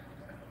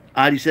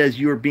 Adi says,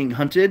 you are being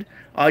hunted.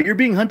 You're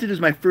being hunted is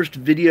my first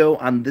video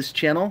on this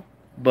channel,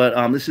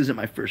 but this isn't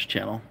my first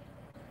channel.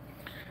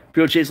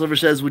 Pure Chase Lover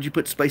says, would you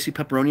put spicy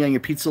pepperoni on your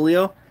pizza,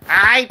 Leo?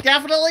 I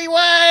definitely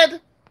would.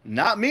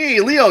 Not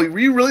me. Leo,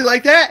 you really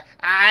like that?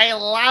 I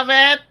love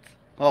it.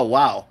 Oh,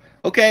 wow.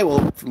 Okay,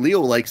 well, Leo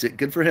likes it.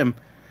 Good for him.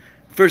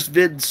 First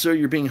vid, Sir,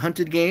 You're Being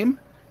Hunted game.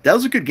 That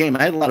was a good game.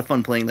 I had a lot of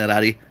fun playing that,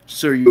 Adi.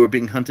 Sir, You Are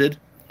Being Hunted.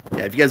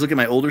 Yeah, if you guys look at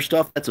my older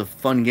stuff, that's a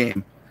fun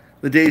game.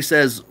 The Day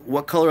says,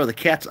 what color are the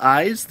cat's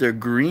eyes? They're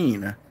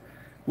green.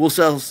 Will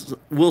says,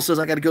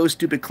 I gotta go,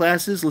 stupid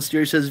classes.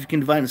 Listeria says, if you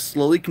can divide it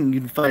slowly, can you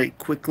divide it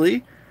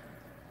quickly?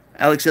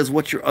 Alex says,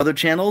 what's your other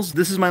channels?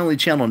 This is my only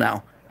channel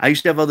now. I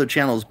used to have other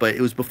channels, but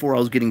it was before I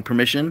was getting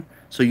permission,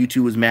 so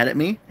YouTube was mad at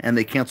me, and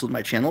they canceled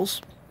my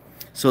channels.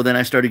 So then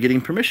I started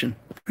getting permission.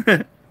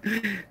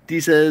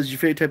 D says, your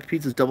favorite type of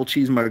pizza is double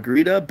cheese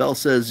margarita. Belle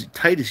says,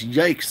 Titus,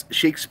 yikes,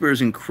 Shakespeare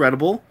is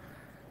incredible,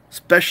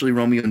 especially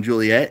Romeo and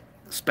Juliet,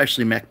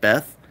 especially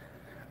Macbeth.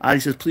 Adi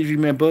says, please read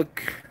my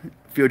book.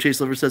 Theo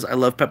Chase Lover says, I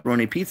love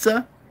pepperoni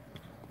pizza.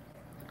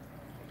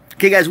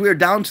 Okay, guys, we are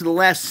down to the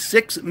last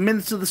 6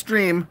 minutes of the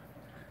stream.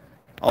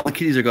 All the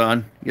kitties are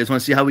gone. You guys want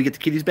to see how we get the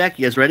kitties back?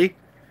 You guys ready?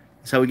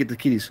 That's how we get the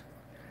kitties.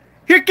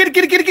 Here, kitty,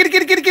 kitty, kitty, kitty,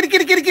 kitty, kitty, kitty,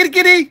 kitty, kitty, kitty,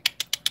 kitty.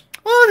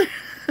 Oh,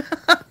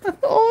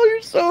 oh,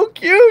 you're so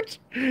cute.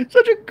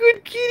 Such a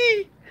good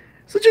kitty.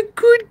 Such a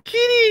good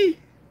kitty.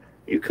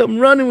 You come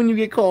running when you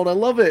get called. I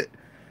love it.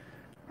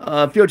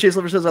 Theo Chase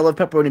Lover says, I love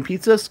pepperoni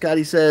pizza.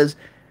 Scotty says,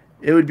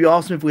 it would be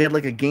awesome if we had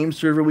like a game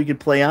server we could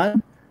play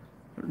on.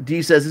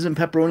 D says, isn't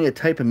pepperoni a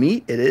type of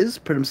meat? It is.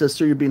 Pritam says,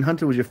 Sir, You're Being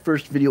Hunted was your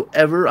first video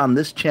ever on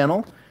this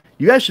channel.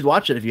 You guys should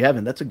watch it if you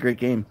haven't. That's a great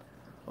game.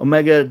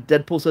 Omega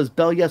Deadpool says,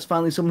 Belle, yes,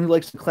 finally someone who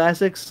likes the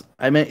classics.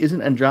 I meant,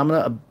 isn't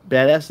Andromeda a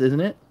badass,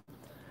 isn't it?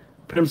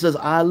 Pritam says,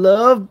 I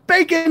love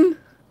bacon.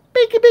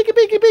 Bacon, bacon,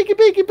 bacon, bacon,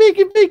 bacon,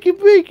 bacon, bacon,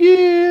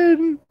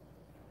 bacon.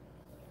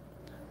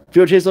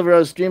 Joe Chase over on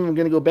the stream. I'm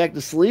going to go back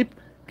to sleep.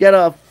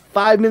 Got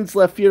 5 minutes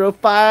left, Fiero.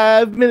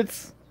 5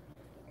 minutes.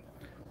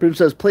 Pritam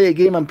says, play a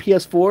game on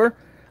PS4.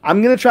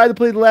 I'm going to try to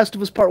play The Last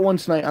of Us Part 1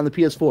 tonight on the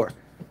PS4.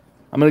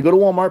 I'm going to go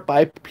to Walmart,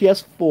 buy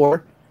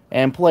PS4,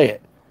 and play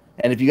it.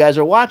 And if you guys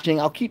are watching,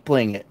 I'll keep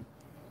playing it.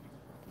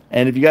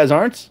 And if you guys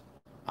aren't,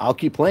 I'll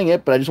keep playing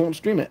it, but I just won't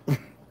stream it.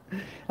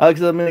 Alex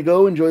says, I'm going to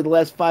go enjoy the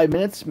last 5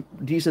 minutes.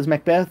 D says,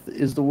 Macbeth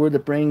is the word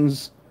that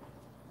brings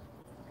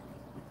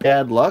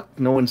bad luck.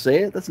 No one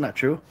say it. That's not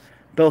true.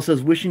 Bell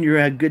says, wishing you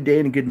a good day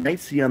and a good night.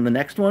 See you on the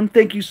next one.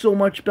 Thank you so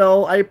much,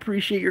 Bell. I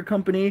appreciate your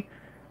company.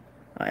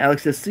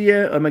 Alex says, see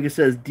ya. Omega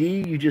says,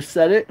 D, you just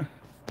said it.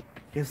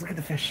 Guys, look at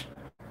the fish.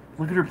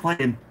 Look at her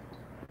playing.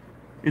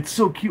 It's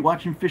so cute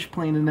watching fish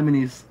playing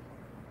anemones.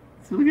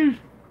 So look at her.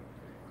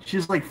 She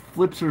just like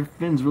flips her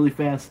fins really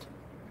fast.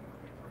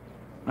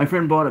 My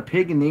friend bought a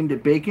pig and named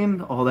it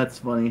Bacon. Oh, that's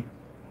funny.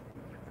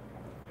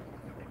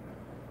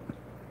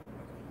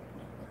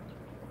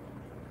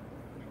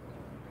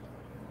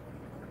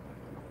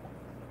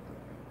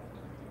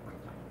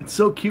 It's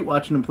so cute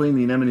watching them playing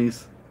the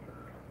anemones.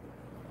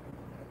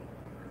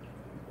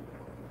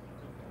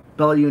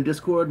 Bella, you in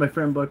Discord? My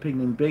friend bought a pig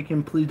named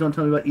Bacon. Please don't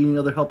tell me about eating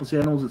other helpless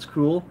animals. It's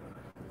cruel.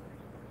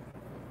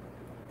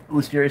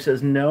 Listeria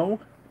says no.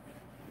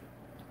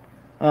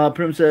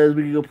 Prim says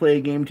we could go play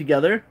a game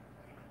together.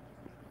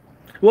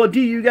 Well,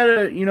 D, you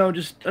gotta,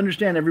 just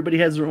understand everybody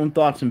has their own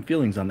thoughts and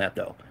feelings on that,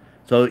 though.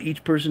 So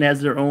each person has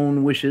their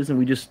own wishes, and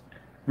we just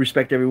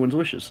respect everyone's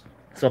wishes.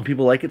 Some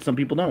people like it, some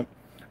people don't.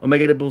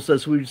 Omega Double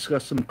says, so we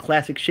discuss some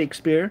classic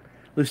Shakespeare.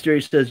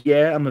 Listeria says,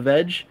 yeah, I'm a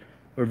veg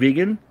or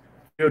vegan.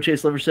 Hero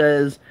Chase Lover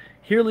says,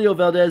 here, Leo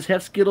Valdez,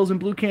 have Skittles and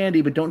blue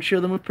candy, but don't share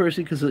them with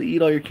Percy because he'll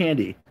eat all your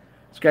candy.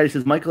 Scotty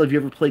says, Michael, have you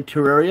ever played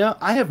Terraria?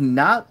 I have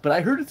not, but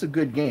I heard it's a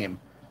good game.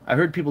 I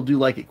heard people do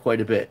like it quite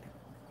a bit.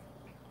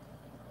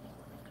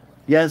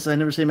 Yes, I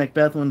never say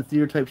Macbeth when the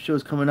theater type show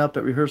is coming up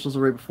at rehearsals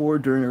or right before,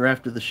 during, or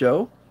after the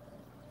show.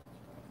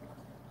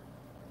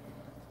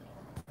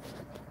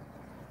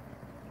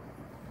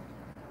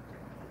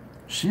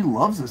 She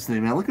loves this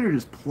thing, man. Look at her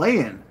just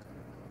playing.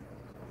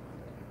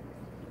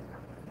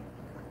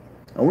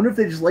 I wonder if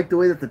they just like the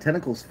way that the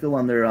tentacles feel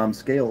on their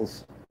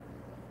scales. I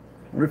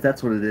wonder if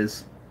that's what it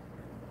is.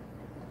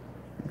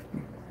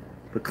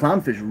 But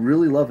clownfish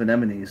really love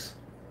anemones.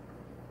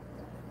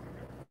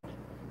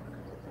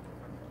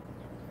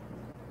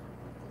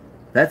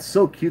 That's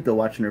so cute, though,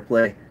 watching her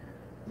play.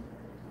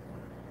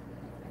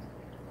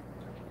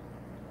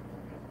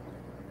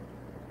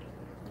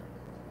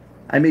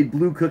 I made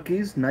blue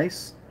cookies.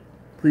 Nice.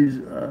 Please,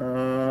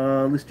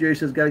 Listeria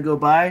says, gotta go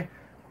by.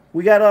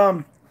 We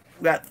got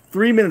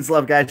 3 minutes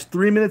left, guys.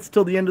 3 minutes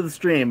till the end of the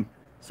stream.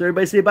 So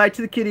everybody say bye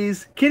to the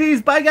kitties.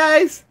 Kitties, bye,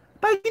 guys.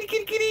 Bye,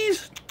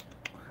 kitties.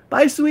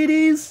 Bye,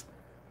 sweeties.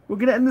 We're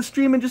gonna end the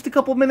stream in just a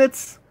couple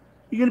minutes.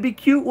 You're gonna be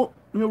cute. We're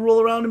gonna roll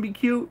around and be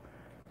cute.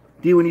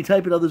 D, when you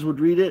type it, others would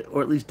read it,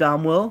 or at least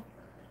Dom will.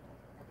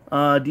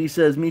 D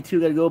says, me too,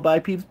 gotta go. Bye,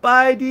 peeps.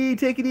 Bye, D.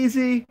 Take it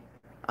easy.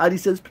 Adi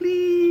says,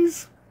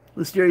 please.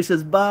 Listeria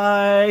says,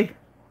 bye.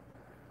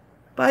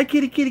 Bye,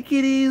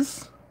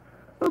 kitties.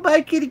 Oh,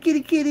 bye,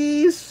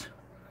 kitties.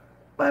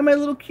 Bye, my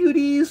little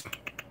cuties.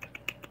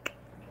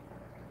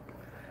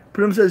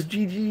 Prim says,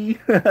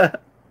 GG.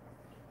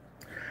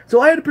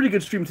 So I had a pretty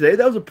good stream today.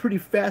 That was a pretty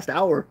fast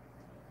hour.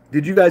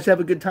 Did you guys have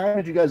a good time?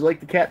 Did you guys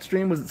like the cat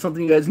stream? Was it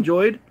something you guys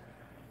enjoyed?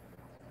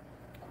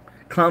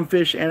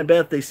 Clownfish,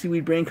 Annabeth, they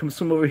seaweed brain, come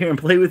swim over here and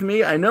play with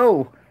me. I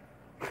know.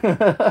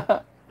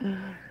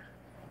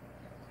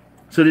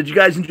 So did you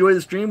guys enjoy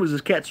the stream? Was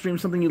this cat stream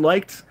something you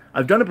liked?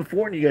 I've done it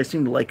before and you guys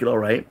seem to like it all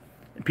right.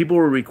 And people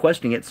were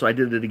requesting it, so I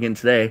did it again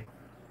today.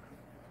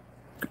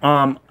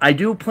 I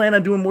do plan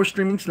on doing more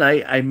streaming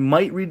tonight. I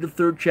might read the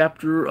 3rd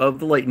chapter of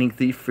The Lightning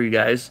Thief for you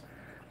guys.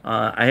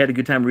 I had a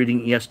good time reading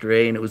it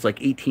yesterday, and it was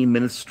like 18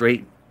 minutes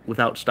straight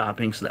without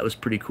stopping, so that was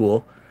pretty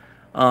cool.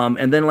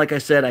 And then, like I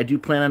said, I do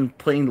plan on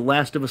playing The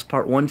Last of Us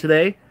Part 1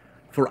 today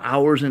for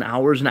hours and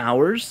hours and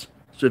hours.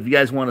 So if you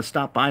guys want to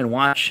stop by and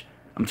watch,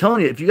 I'm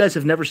telling you, if you guys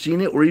have never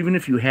seen it, or even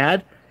if you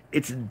had,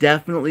 it's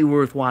definitely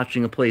worth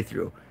watching a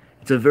playthrough.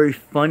 It's a very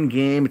fun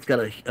game. It's got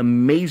an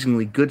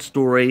amazingly good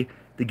story.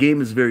 The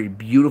game is very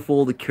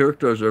beautiful. The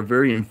characters are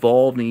very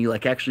involved, and you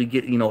like actually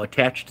get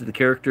attached to the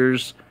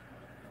characters.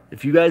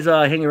 If you guys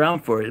hang around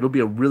for it, it'll be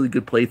a really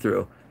good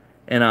playthrough.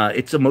 And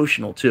it's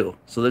emotional too.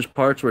 So there's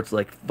parts where it's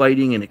like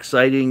fighting and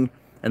exciting,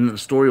 and then the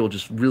story will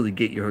just really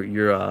get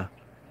your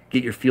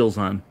feels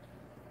on.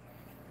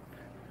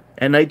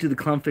 At night, do the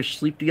clownfish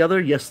sleep together?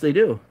 Yes, they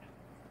do.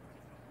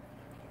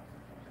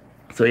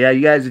 So yeah,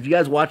 you guys, if you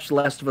guys watch The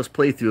Last of Us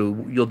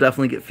playthrough, you'll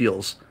definitely get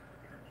feels.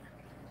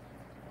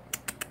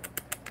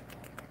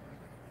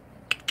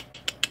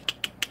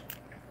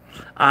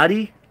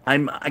 Adi,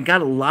 I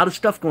got a lot of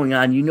stuff going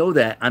on. You know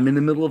that. I'm in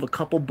the middle of a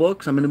couple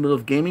books. I'm in the middle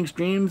of gaming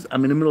streams.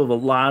 I'm in the middle of a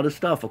lot of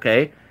stuff,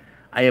 okay?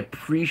 I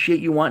appreciate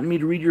you wanting me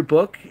to read your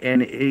book,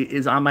 and it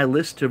is on my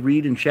list to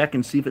read and check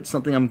and see if it's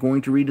something I'm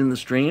going to read in the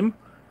stream.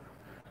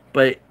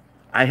 But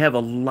I have a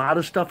lot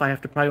of stuff I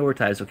have to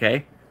prioritize,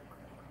 okay?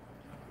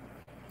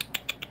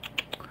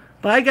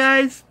 Bye,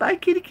 guys. Bye,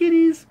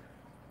 kitties.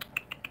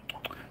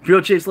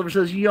 Drill Chase Lover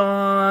says,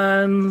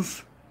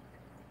 yawns.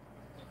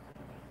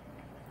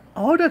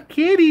 Oh, the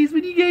kitties,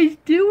 what are you guys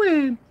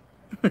doing?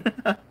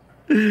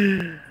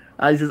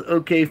 I says,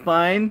 okay,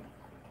 fine.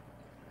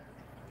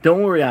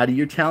 Don't worry, Adi,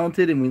 you're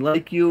talented and we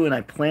like you and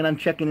I plan on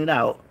checking it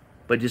out.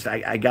 but just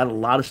I got a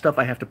lot of stuff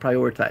I have to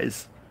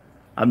prioritize.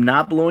 I'm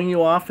not blowing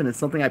you off, and it's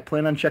something I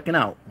plan on checking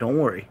out. Don't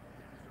worry.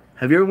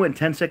 Have you ever went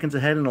 10 seconds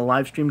ahead in a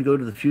live stream to go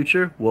to the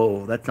future?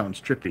 Whoa, that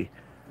sounds trippy.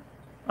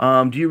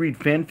 Do you read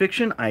fan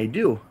fiction? I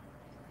do.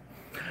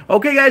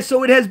 Okay, guys,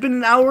 so it has been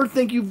an hour.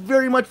 Thank you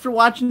very much for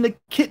watching the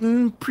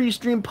Kitten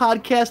pre-stream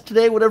podcast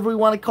today, whatever we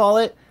want to call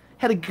it.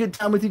 Had a good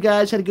time with you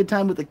guys. Had a good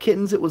time with the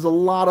kittens. It was a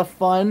lot of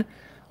fun.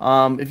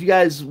 If you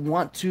guys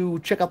want to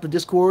check out the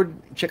Discord,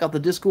 check out the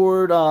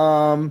Discord.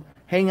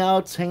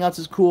 Hangouts. Hangouts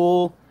is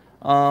cool.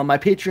 My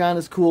Patreon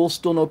is cool.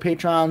 Still no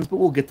patrons, but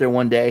we'll get there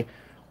one day.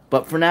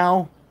 But for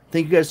now,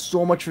 thank you guys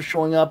so much for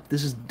showing up.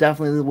 This is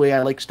definitely the way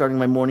I like starting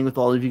my morning with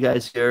all of you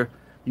guys here.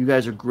 You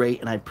guys are great,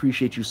 and I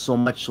appreciate you so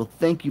much. So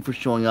thank you for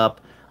showing up.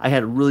 I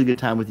had a really good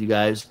time with you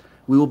guys.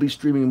 We will be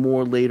streaming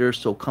more later,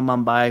 so come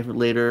on by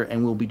later,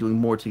 and we'll be doing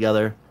more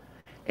together.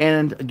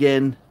 And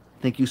again,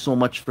 thank you so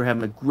much for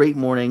having a great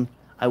morning.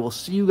 I will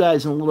see you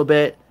guys in a little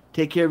bit.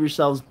 Take care of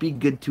yourselves. Be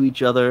good to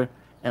each other.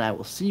 And I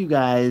will see you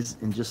guys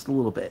in just a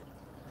little bit.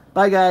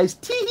 Bye, guys.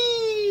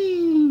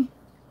 Tee-hee!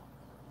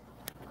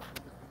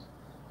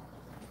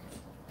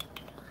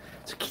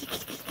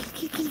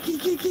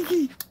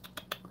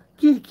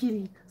 Kitty,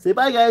 kitty. Say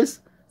bye, guys.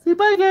 Say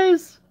bye,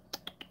 guys.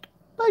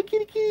 Bye,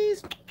 kitty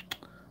kitties.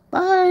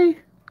 Bye.